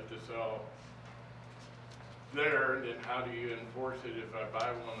set up to sell there, then how do you enforce it if I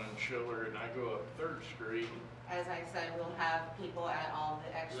buy one on Schiller and I go up 3rd Street? As I said, we'll have people at all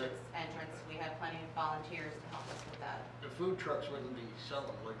the exits, entrance. We have plenty of volunteers to help us with that. The food trucks wouldn't be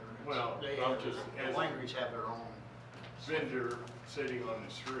selling liquor. Well, They I'm have- just, the as wineries have their own. vendor sitting on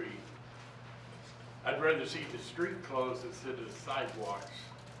the street, I'd rather see the street closed instead of sidewalks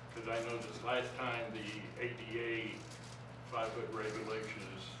Cause I know this last time the ADA 5-foot regulation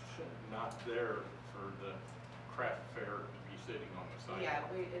is not there for the craft fair to be sitting on the sidewalk. Yeah,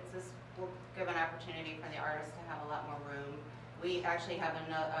 we'll give an opportunity for the artists to have a lot more room. We actually have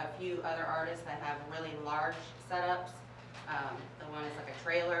a few other artists that have really large setups. The one is like a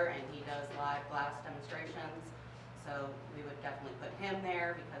trailer and he does live glass demonstrations. So we would definitely put him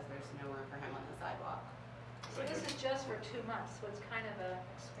there because there's no room for him on the sidewalk. So this is just for 2 months, so it's kind of an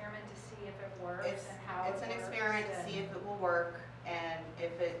experiment to see if it works and how it works. It's an experiment to see if it will work, and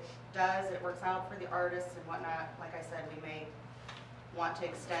if it does, it works out for the artists and whatnot. Like I said, we may want to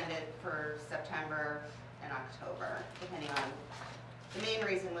extend it for September and October, depending on, the main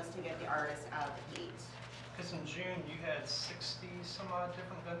reason was to get the artists out of the heat. Because in June, you had 60 some odd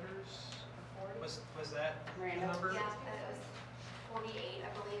different vendors? Was that the number? Yeah, it was 48,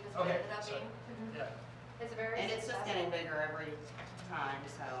 I believe, is what it ended up being. Yeah. It's very And it's just getting bigger every time,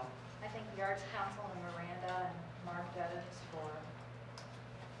 so. I thank the Arts Council and Miranda and Mark Dennis for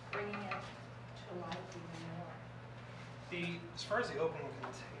bringing it to life even more. As far as the open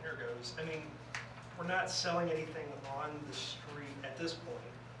container goes, I mean, we're not selling anything on the street at this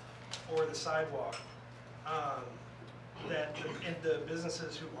point, or the sidewalk, and the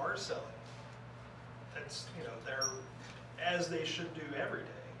businesses who are selling, that's, they're, as they should do every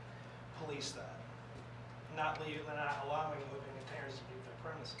day, police that. Not allowing open containers to leave their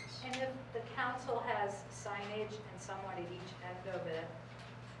premises. And if the council has signage and someone at each end of it,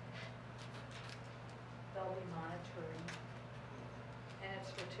 they'll be monitoring. And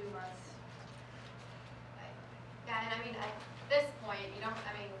it's for 2 months. Yeah, and I mean, at this point,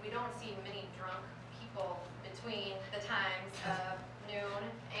 we don't see many drunk people between the times of noon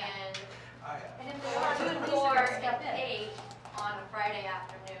and if they are, 2 police or are gonna step in. 8 on a Friday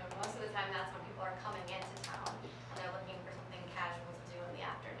afternoon. Most of the time, that's when people are coming into town and they're looking for something casual to do in the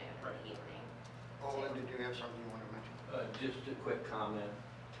afternoon or the evening. Olin, did you have something you want to mention? Just a quick comment.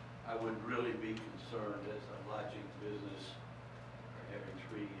 I would really be concerned as a lodging business for having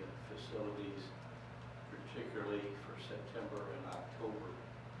 3 facilities, particularly for September and October,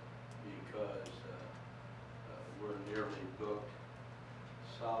 because we're nearly booked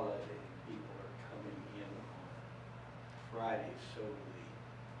solid and people are coming in on Friday, so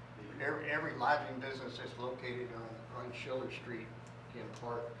Every lodging business that's located on Schiller Street can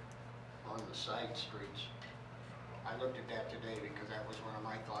park on the side streets. I looked at that today because that was one of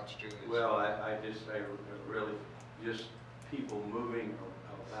my thoughts too. Well, I really, just people moving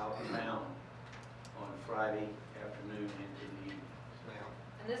about town on Friday afternoon into the evening.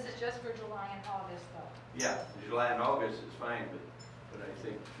 And this is just for July and August though? Yeah, July and August is fine, but I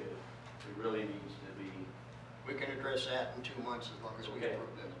think it really needs to be. We can address that in 2 months as long as we Okay.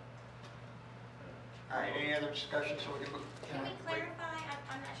 approve this. All right, any other discussion? So we can look. Can we clarify?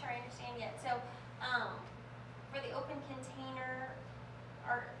 I'm not sure I understand yet. So, for the open container,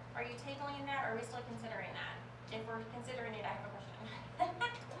 are you tabling that, or are we still considering that? If we're considering it, I have a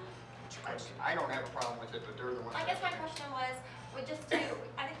question. I don't have a problem with it, but they're the ones. I guess my question was,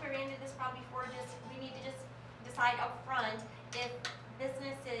 I think we ran into this probably before, we need to just decide up front if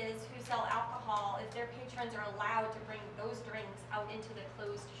businesses who sell alcohol, if their patrons are allowed to bring those drinks out into the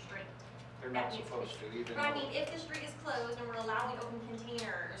closed street. They're not supposed to, even But I though. mean, if the street is closed and we're allowing open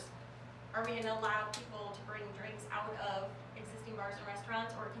containers, are we gonna allow people to bring drinks out of existing bars and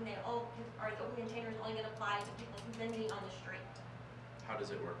restaurants, or are the open containers only gonna apply to people vending on the street? How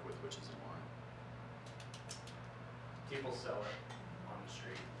does it work with Witches and Wine? People sell it on the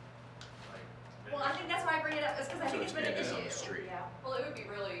street, like. Well, I think that's why I bring it up, is because I think it's been an issue. On the street. Yeah. Well, it would be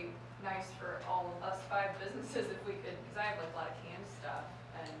really nice for all of us 5 businesses if we could, because I have like a lot of canned stuff,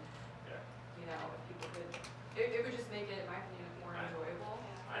 and, if people could, it would just make it, in my opinion, more enjoyable.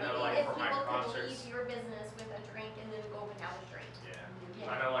 I know, like, for my If people could concerts. leave your business with a drink and then go up and down the street. Yeah,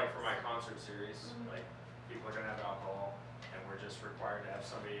 I know, like, for my concert series, like, people are gonna have alcohol, and we're just required to have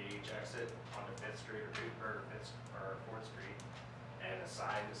somebody each exit onto 5th Street or 4th Street, and a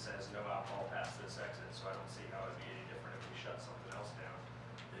sign that says no alcohol past this exit, so I don't see how it'd be any different if we shut something else down.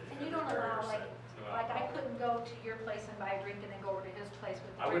 And you don't allow, like I couldn't go to your place and buy a drink and then go over to his place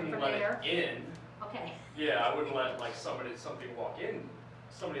with the I drink wouldn't from let there? it in. Okay. Yeah, I wouldn't let like somebody walk in,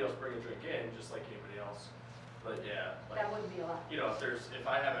 somebody else bring a drink in, just like anybody else. But yeah, like, That wouldn't be allowed. if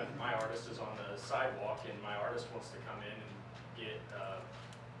I haven't, my artist is on the sidewalk and my artist wants to come in and get a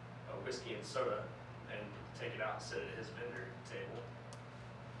whiskey and soda and take it out and sit at his vendor table,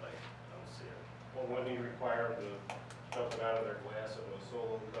 like, I don't see it. Well, wouldn't you require them to dump it out of their glass of a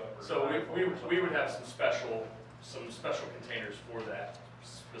solo cup? Or So we something would like have that? some special containers for that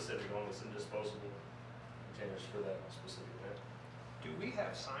specific only, some disposable containers for that specific event. Do we we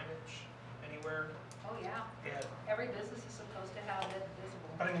have signage anywhere? Oh, yeah. And, Every business is supposed to have it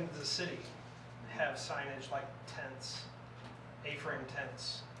visible. but I mean, does the city have signage like tents, A-frame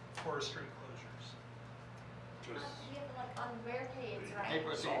tents, forestry closures? We have like on barricades, They right?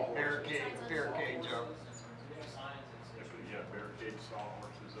 put the Signs on barricades up. If we got barricades,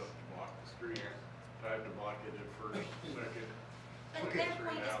 sawhorses up to block the street, I have to block it at first, second. But Okay. their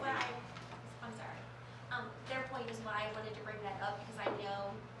point is why, I'm sorry, their point is why I wanted to bring that up, because I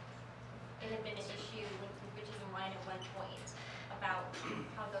know it had been an issue with Witches and Wine at one point about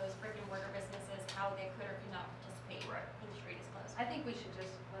how those brick and mortar businesses, how they could or could not participate Right. when the street is closed. I think we should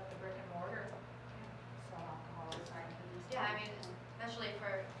just let the brick and mortar sell alcohol aside for these. Yeah, I mean, especially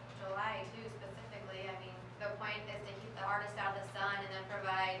for July too specifically, I mean, the point is to keep the artist out of the sun and then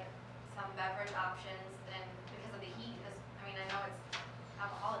provide some beverage options then because of the heat, because, I mean, I know it's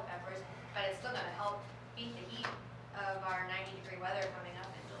alcoholic beverage, but it's still gonna help beat the heat of our 90-degree weather coming up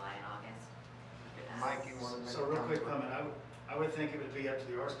in July and August. Mike, you want to make a So real quick comment? comment, I would think it would be up to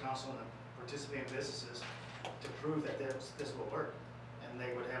the Arts Council and the participating businesses to prove that this will work. And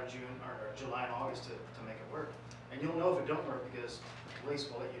they would have June, or July and August to make it work. And you'll know if it don't work because the police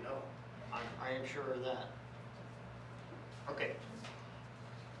will let you know. I am sure of that. Okay.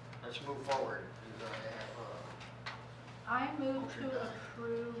 Let's move forward. I move Motion to done.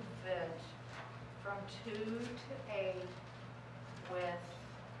 approve it from 2 to 8 with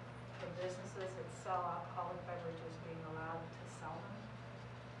the businesses that sell alcoholic beverages being allowed to sell them.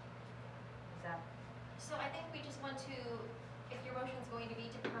 Is that, So I think we just want to, if your motion is going to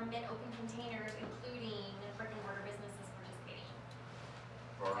be to permit open containers, including brick and mortar businesses participating.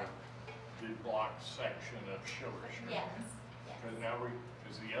 Or the block section of Schiller Street. Yes, yes. Because now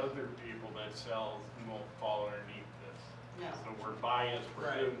because the other people that sell won't fall underneath this. No. So we're biased, we're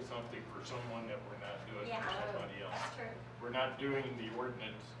Right. doing something for someone that we're not doing Yeah, for somebody else. that's true. We're not doing the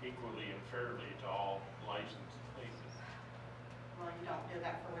ordinance equally and fairly to all licensed places. Well, you don't do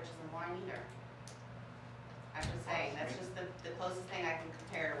that for Witches and Wine either. I'm just saying, that's just the closest thing I can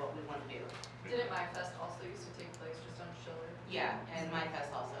compare to what we want to do. Didn't My Fest also used to take place just on Schiller? Yeah, and My Fest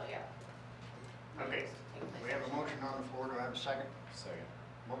also, yeah. Okay, we have a motion on the floor. Do I have a second? Second.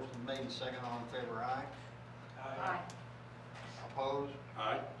 Motion made and second. All in favor, aye. aye. Opposed?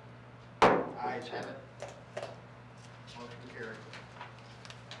 Aye. Ayes have it. Motion carried.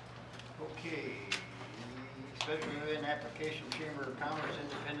 Okay, special event application, Chamber of Commerce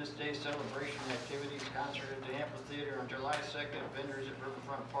Independence Day celebration activities, concert at the amphitheater on July 2nd, vendors at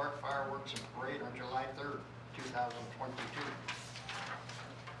Riverfront Park, fireworks and parade on July 3rd, 2022.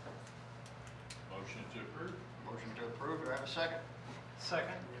 Motion to approve. Motion to approve. Do I have a second?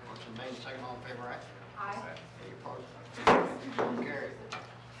 Second? Motion made, second. All in favor, aye. Aye. Any opposed? So carried.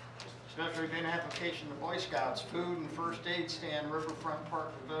 Special event application, the Boy Scouts Food and First Aid Stand, Riverfront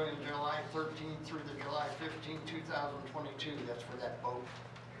Park Pavilion, July 13th through the July 15th, 2022. That's for that boat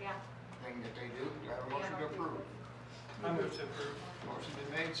Yeah. thing that they do. Do I have a motion to approve? I move to approve. Motion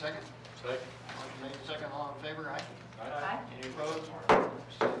been made, second. Second. Motion made, second. All in favor, aye. Aye. Any opposed?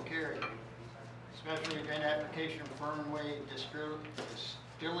 So carried. Special event application, Fernway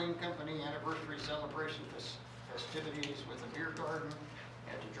Distilling Company Anniversary Celebration Festivities with a Beer Garden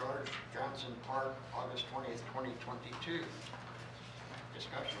at the George Johnson Park, August 20th, 2022.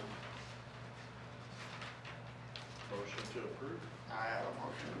 Discussion. Motion to approve. I have a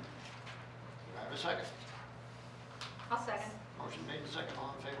motion. Do I have a second? I'll second. Motion made, second.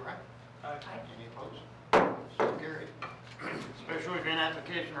 All in favor, aye. Aye. Any opposed? So carried. Special event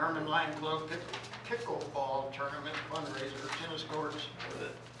application, Herman Line Club Pickleball Tournament fundraiser, tennis courts,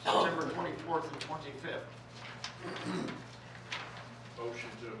 September 24th and 25th. Motion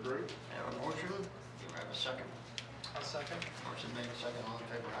to approve. Have a motion. Do I have a second? I'll second. Motion made, second. All in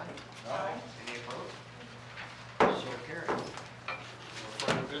favor, aye. Aye. Any opposed? So carried. No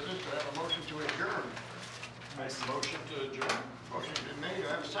further business. Do I have a motion to adjourn? Motion to adjourn. Motion's been made. Do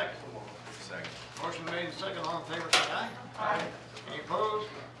I have a second? Second. Motion made, second. All in favor, say aye. Aye. Any opposed?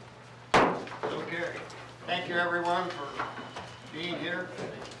 So carried. Thank you, everyone, for being here.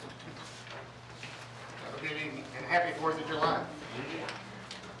 Have a good evening, and happy 4th of July.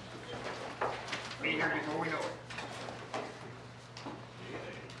 Be here before we know it.